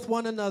 bearing with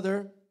one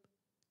another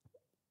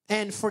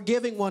and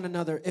forgiving one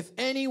another. If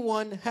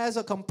anyone has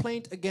a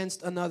complaint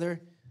against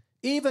another,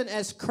 even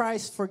as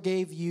Christ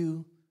forgave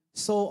you,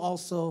 so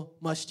also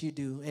must you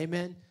do.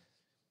 Amen?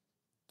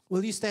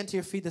 Will you stand to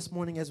your feet this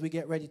morning as we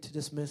get ready to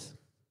dismiss?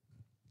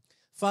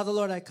 Father,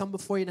 Lord, I come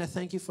before you and I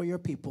thank you for your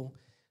people.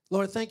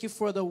 Lord, thank you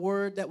for the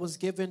word that was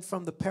given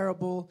from the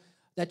parable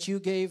that you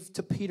gave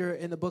to Peter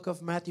in the book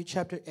of Matthew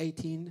chapter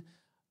 18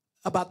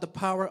 about the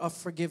power of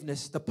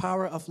forgiveness, the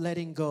power of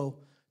letting go,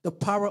 the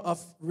power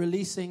of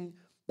releasing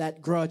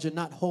that grudge and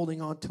not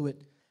holding on to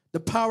it, the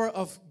power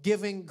of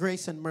giving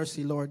grace and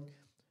mercy, Lord,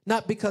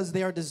 not because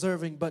they are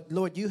deserving, but,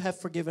 Lord, you have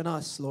forgiven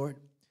us, Lord.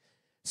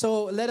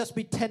 So let us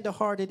be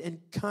tenderhearted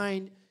and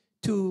kind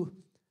to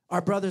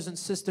our brothers and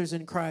sisters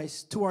in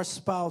Christ, to our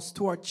spouse,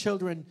 to our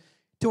children,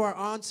 to our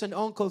aunts and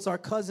uncles, our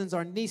cousins,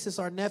 our nieces,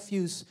 our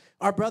nephews,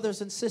 our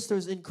brothers and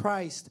sisters in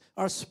Christ,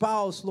 our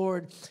spouse,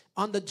 Lord,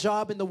 on the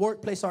job, in the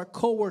workplace, our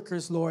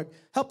co-workers, Lord.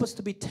 Help us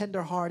to be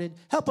tenderhearted.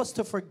 Help us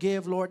to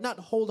forgive, Lord, not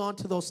hold on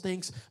to those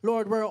things.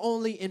 Lord, we're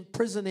only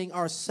imprisoning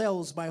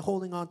ourselves by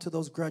holding on to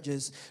those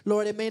grudges.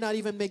 Lord, it may not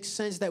even make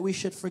sense that we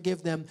should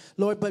forgive them,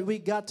 Lord, but we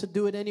got to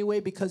do it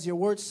anyway because your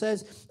word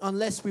says,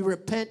 unless we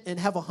repent and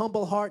have a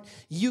humble heart,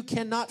 you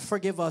cannot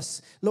forgive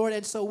us, Lord.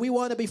 And so we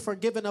want to be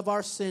forgiven of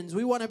our sins.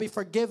 We want to be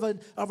forgiven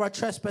of our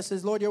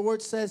trespasses. Lord, your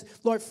word says,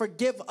 Lord,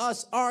 forgive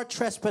us our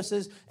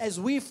trespasses as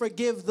we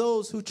forgive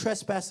those who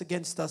trespass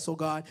against us, oh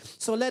God.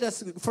 So let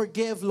us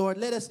forgive, Lord.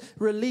 Let us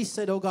release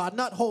it, oh God,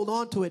 not hold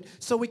on to it,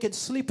 so we can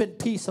sleep in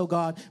peace, oh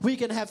God. We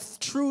can have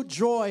true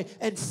joy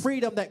and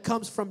freedom that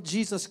comes from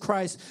Jesus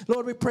Christ.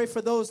 Lord, we pray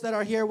for those that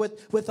are here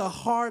with a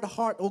hard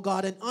heart, oh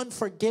God, an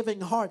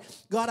unforgiving heart.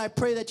 God, I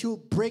pray that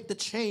you break the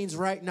chains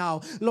right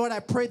now. Lord, I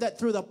pray that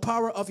through the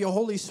power of your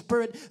Holy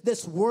Spirit,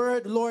 this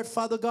word, Lord,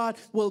 Father God,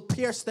 will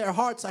pierce their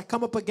hearts. I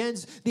come up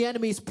against the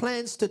enemy's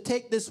plans to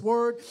take this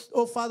word,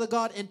 oh Father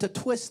God, and to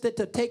twist it,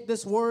 to take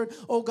this word,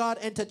 oh God,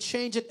 and to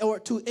change it or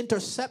to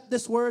intercept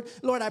this word.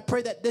 Lord, I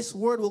pray that this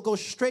word will go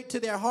straight to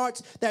their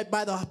hearts, that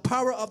by the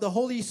power of the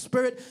Holy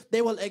Spirit,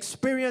 they will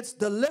experience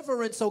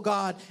deliverance, oh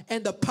God,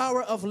 and the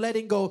power of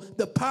letting go,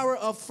 the power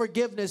of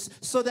forgiveness,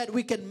 so that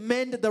we can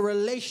mend the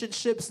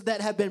relationships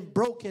that have been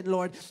broken,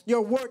 Lord.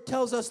 Your word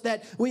tells us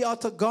that we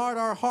ought to guard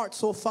our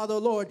hearts, oh Father,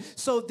 Lord.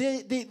 So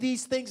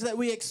these things that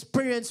we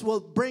experience will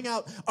bring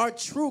out our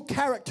true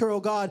character, oh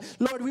God.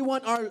 Lord, we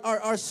want our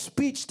our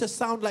speech to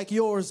sound like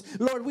yours.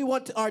 Lord, we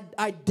want our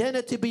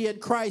identity to be in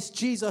Christ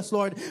Jesus,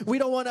 Lord. We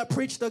don't want to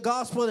preach the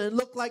gospel and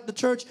look like the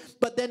church,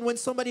 but then when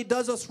somebody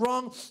does us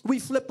wrong, we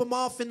flip them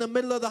off in the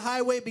middle of the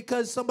highway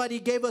because somebody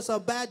gave us a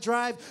bad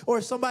drive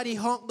or somebody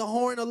honked the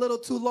horn a little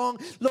too long.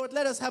 Lord,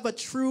 let us have a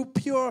true,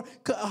 pure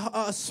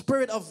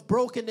spirit of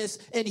brokenness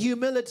and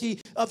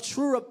humility, of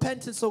true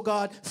repentance, oh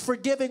God,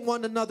 forgiving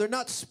one another,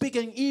 not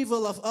speaking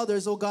evil of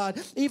others, oh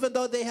God. Even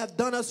though they have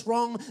done us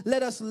wrong,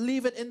 let us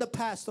leave it in the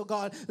past, oh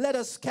God. Let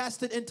us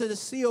cast it into the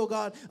sea, oh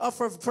God, of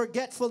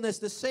forgetfulness,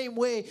 the same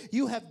way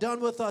you have done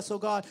with us, oh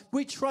God.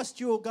 We trust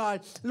you, oh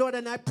God. Lord,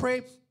 and I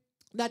pray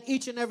that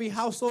each and every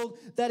household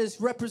that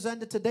is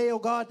represented today, oh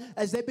God,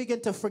 as they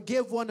begin to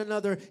forgive one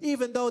another,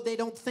 even though they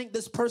don't think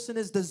this person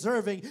is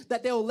deserving,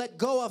 that they will let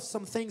go of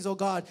some things, oh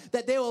God,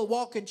 that they will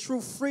walk in true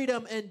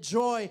freedom and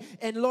joy,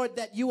 and Lord,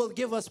 that you will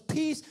give us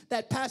peace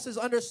that passes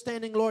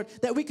understanding, Lord,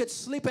 that we could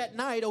sleep at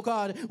night, oh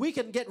God. We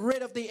can get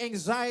rid of the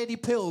anxiety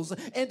pills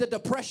and the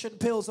depression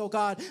pills, oh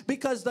God,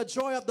 because the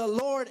joy of the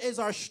Lord is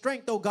our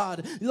strength, oh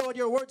God. Lord,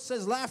 your word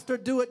says laughter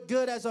doeth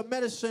good as a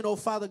medicine, oh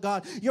Father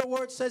God. Your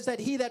word says that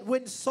he that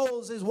wins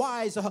souls is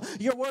wise.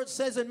 Your word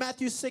says in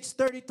Matthew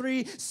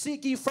 6:33,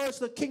 seek ye first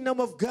the kingdom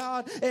of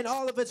God and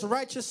all of its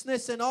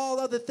righteousness, and all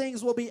other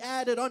things will be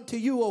added unto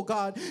you, oh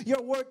God.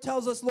 Your word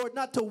tells us, Lord,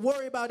 not to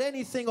worry about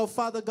anything, oh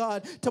Father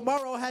God.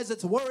 Tomorrow has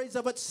its worries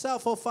of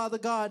itself, oh Father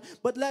God.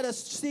 But let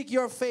us seek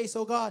your face,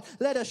 oh God.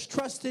 Let us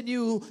trust in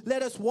you.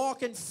 Let us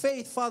walk in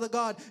faith, Father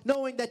God,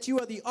 knowing that you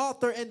are the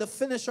author and the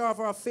finisher of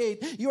our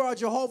faith. You are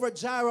Jehovah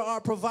Jireh, our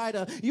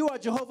provider. You are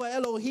Jehovah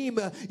Elohim.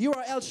 You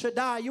are El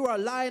Shaddai. You are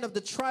Lion of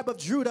the tribe of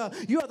Judah.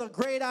 You are the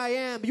great I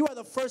am. You are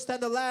the first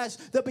and the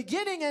last, the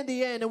beginning and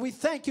the end. And we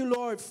thank you,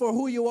 Lord, for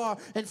who you are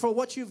and for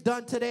what you've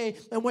done today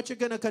and what you're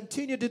going to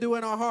continue to do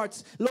in our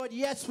hearts. Lord,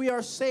 yes, we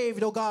are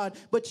saved, oh God,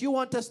 but you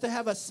want us to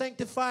have a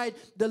sanctified,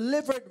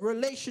 delivered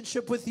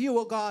relationship with you,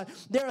 oh God.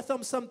 There are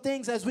some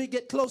things as we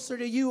get closer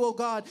to you, oh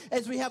God,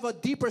 as we have a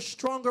deeper,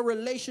 stronger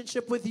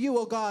relationship with you,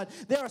 oh God.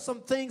 There are some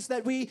things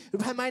that we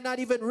might not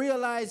even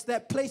realize,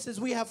 that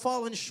places we have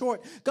fallen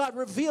short. God,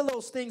 reveal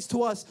those things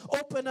to us.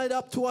 Open it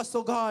up to us,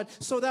 oh God,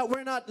 so that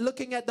we're not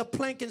looking at the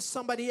plank in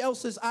somebody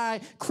else's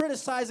eye,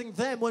 criticizing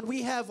them when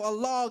we have a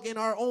log in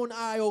our own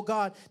eye, oh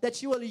God.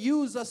 That you will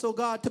use us, oh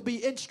God, to be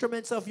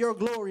instruments of your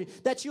glory.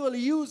 That you will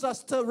use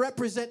us to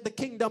represent the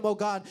kingdom, oh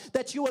God.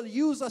 That you will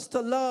use us to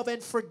love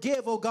and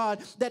forgive, oh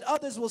God. That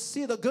others will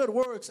see the good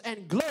works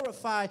and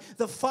glorify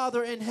the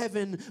Father in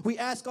heaven. We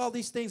ask all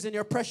these things in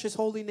your precious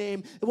holy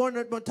name. One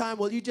more time,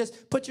 will you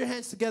just put your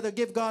hands together,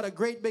 give God a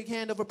great big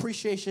hand of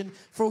appreciation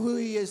for who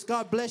he is.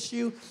 God bless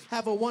you.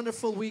 Have a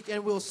wonderful week,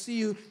 and we'll see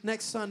you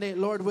next Sunday,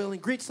 Lord willing.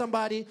 Greet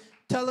somebody.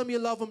 Tell them you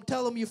love them.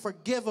 Tell them you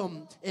forgive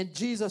them. In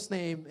Jesus'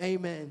 name,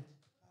 amen.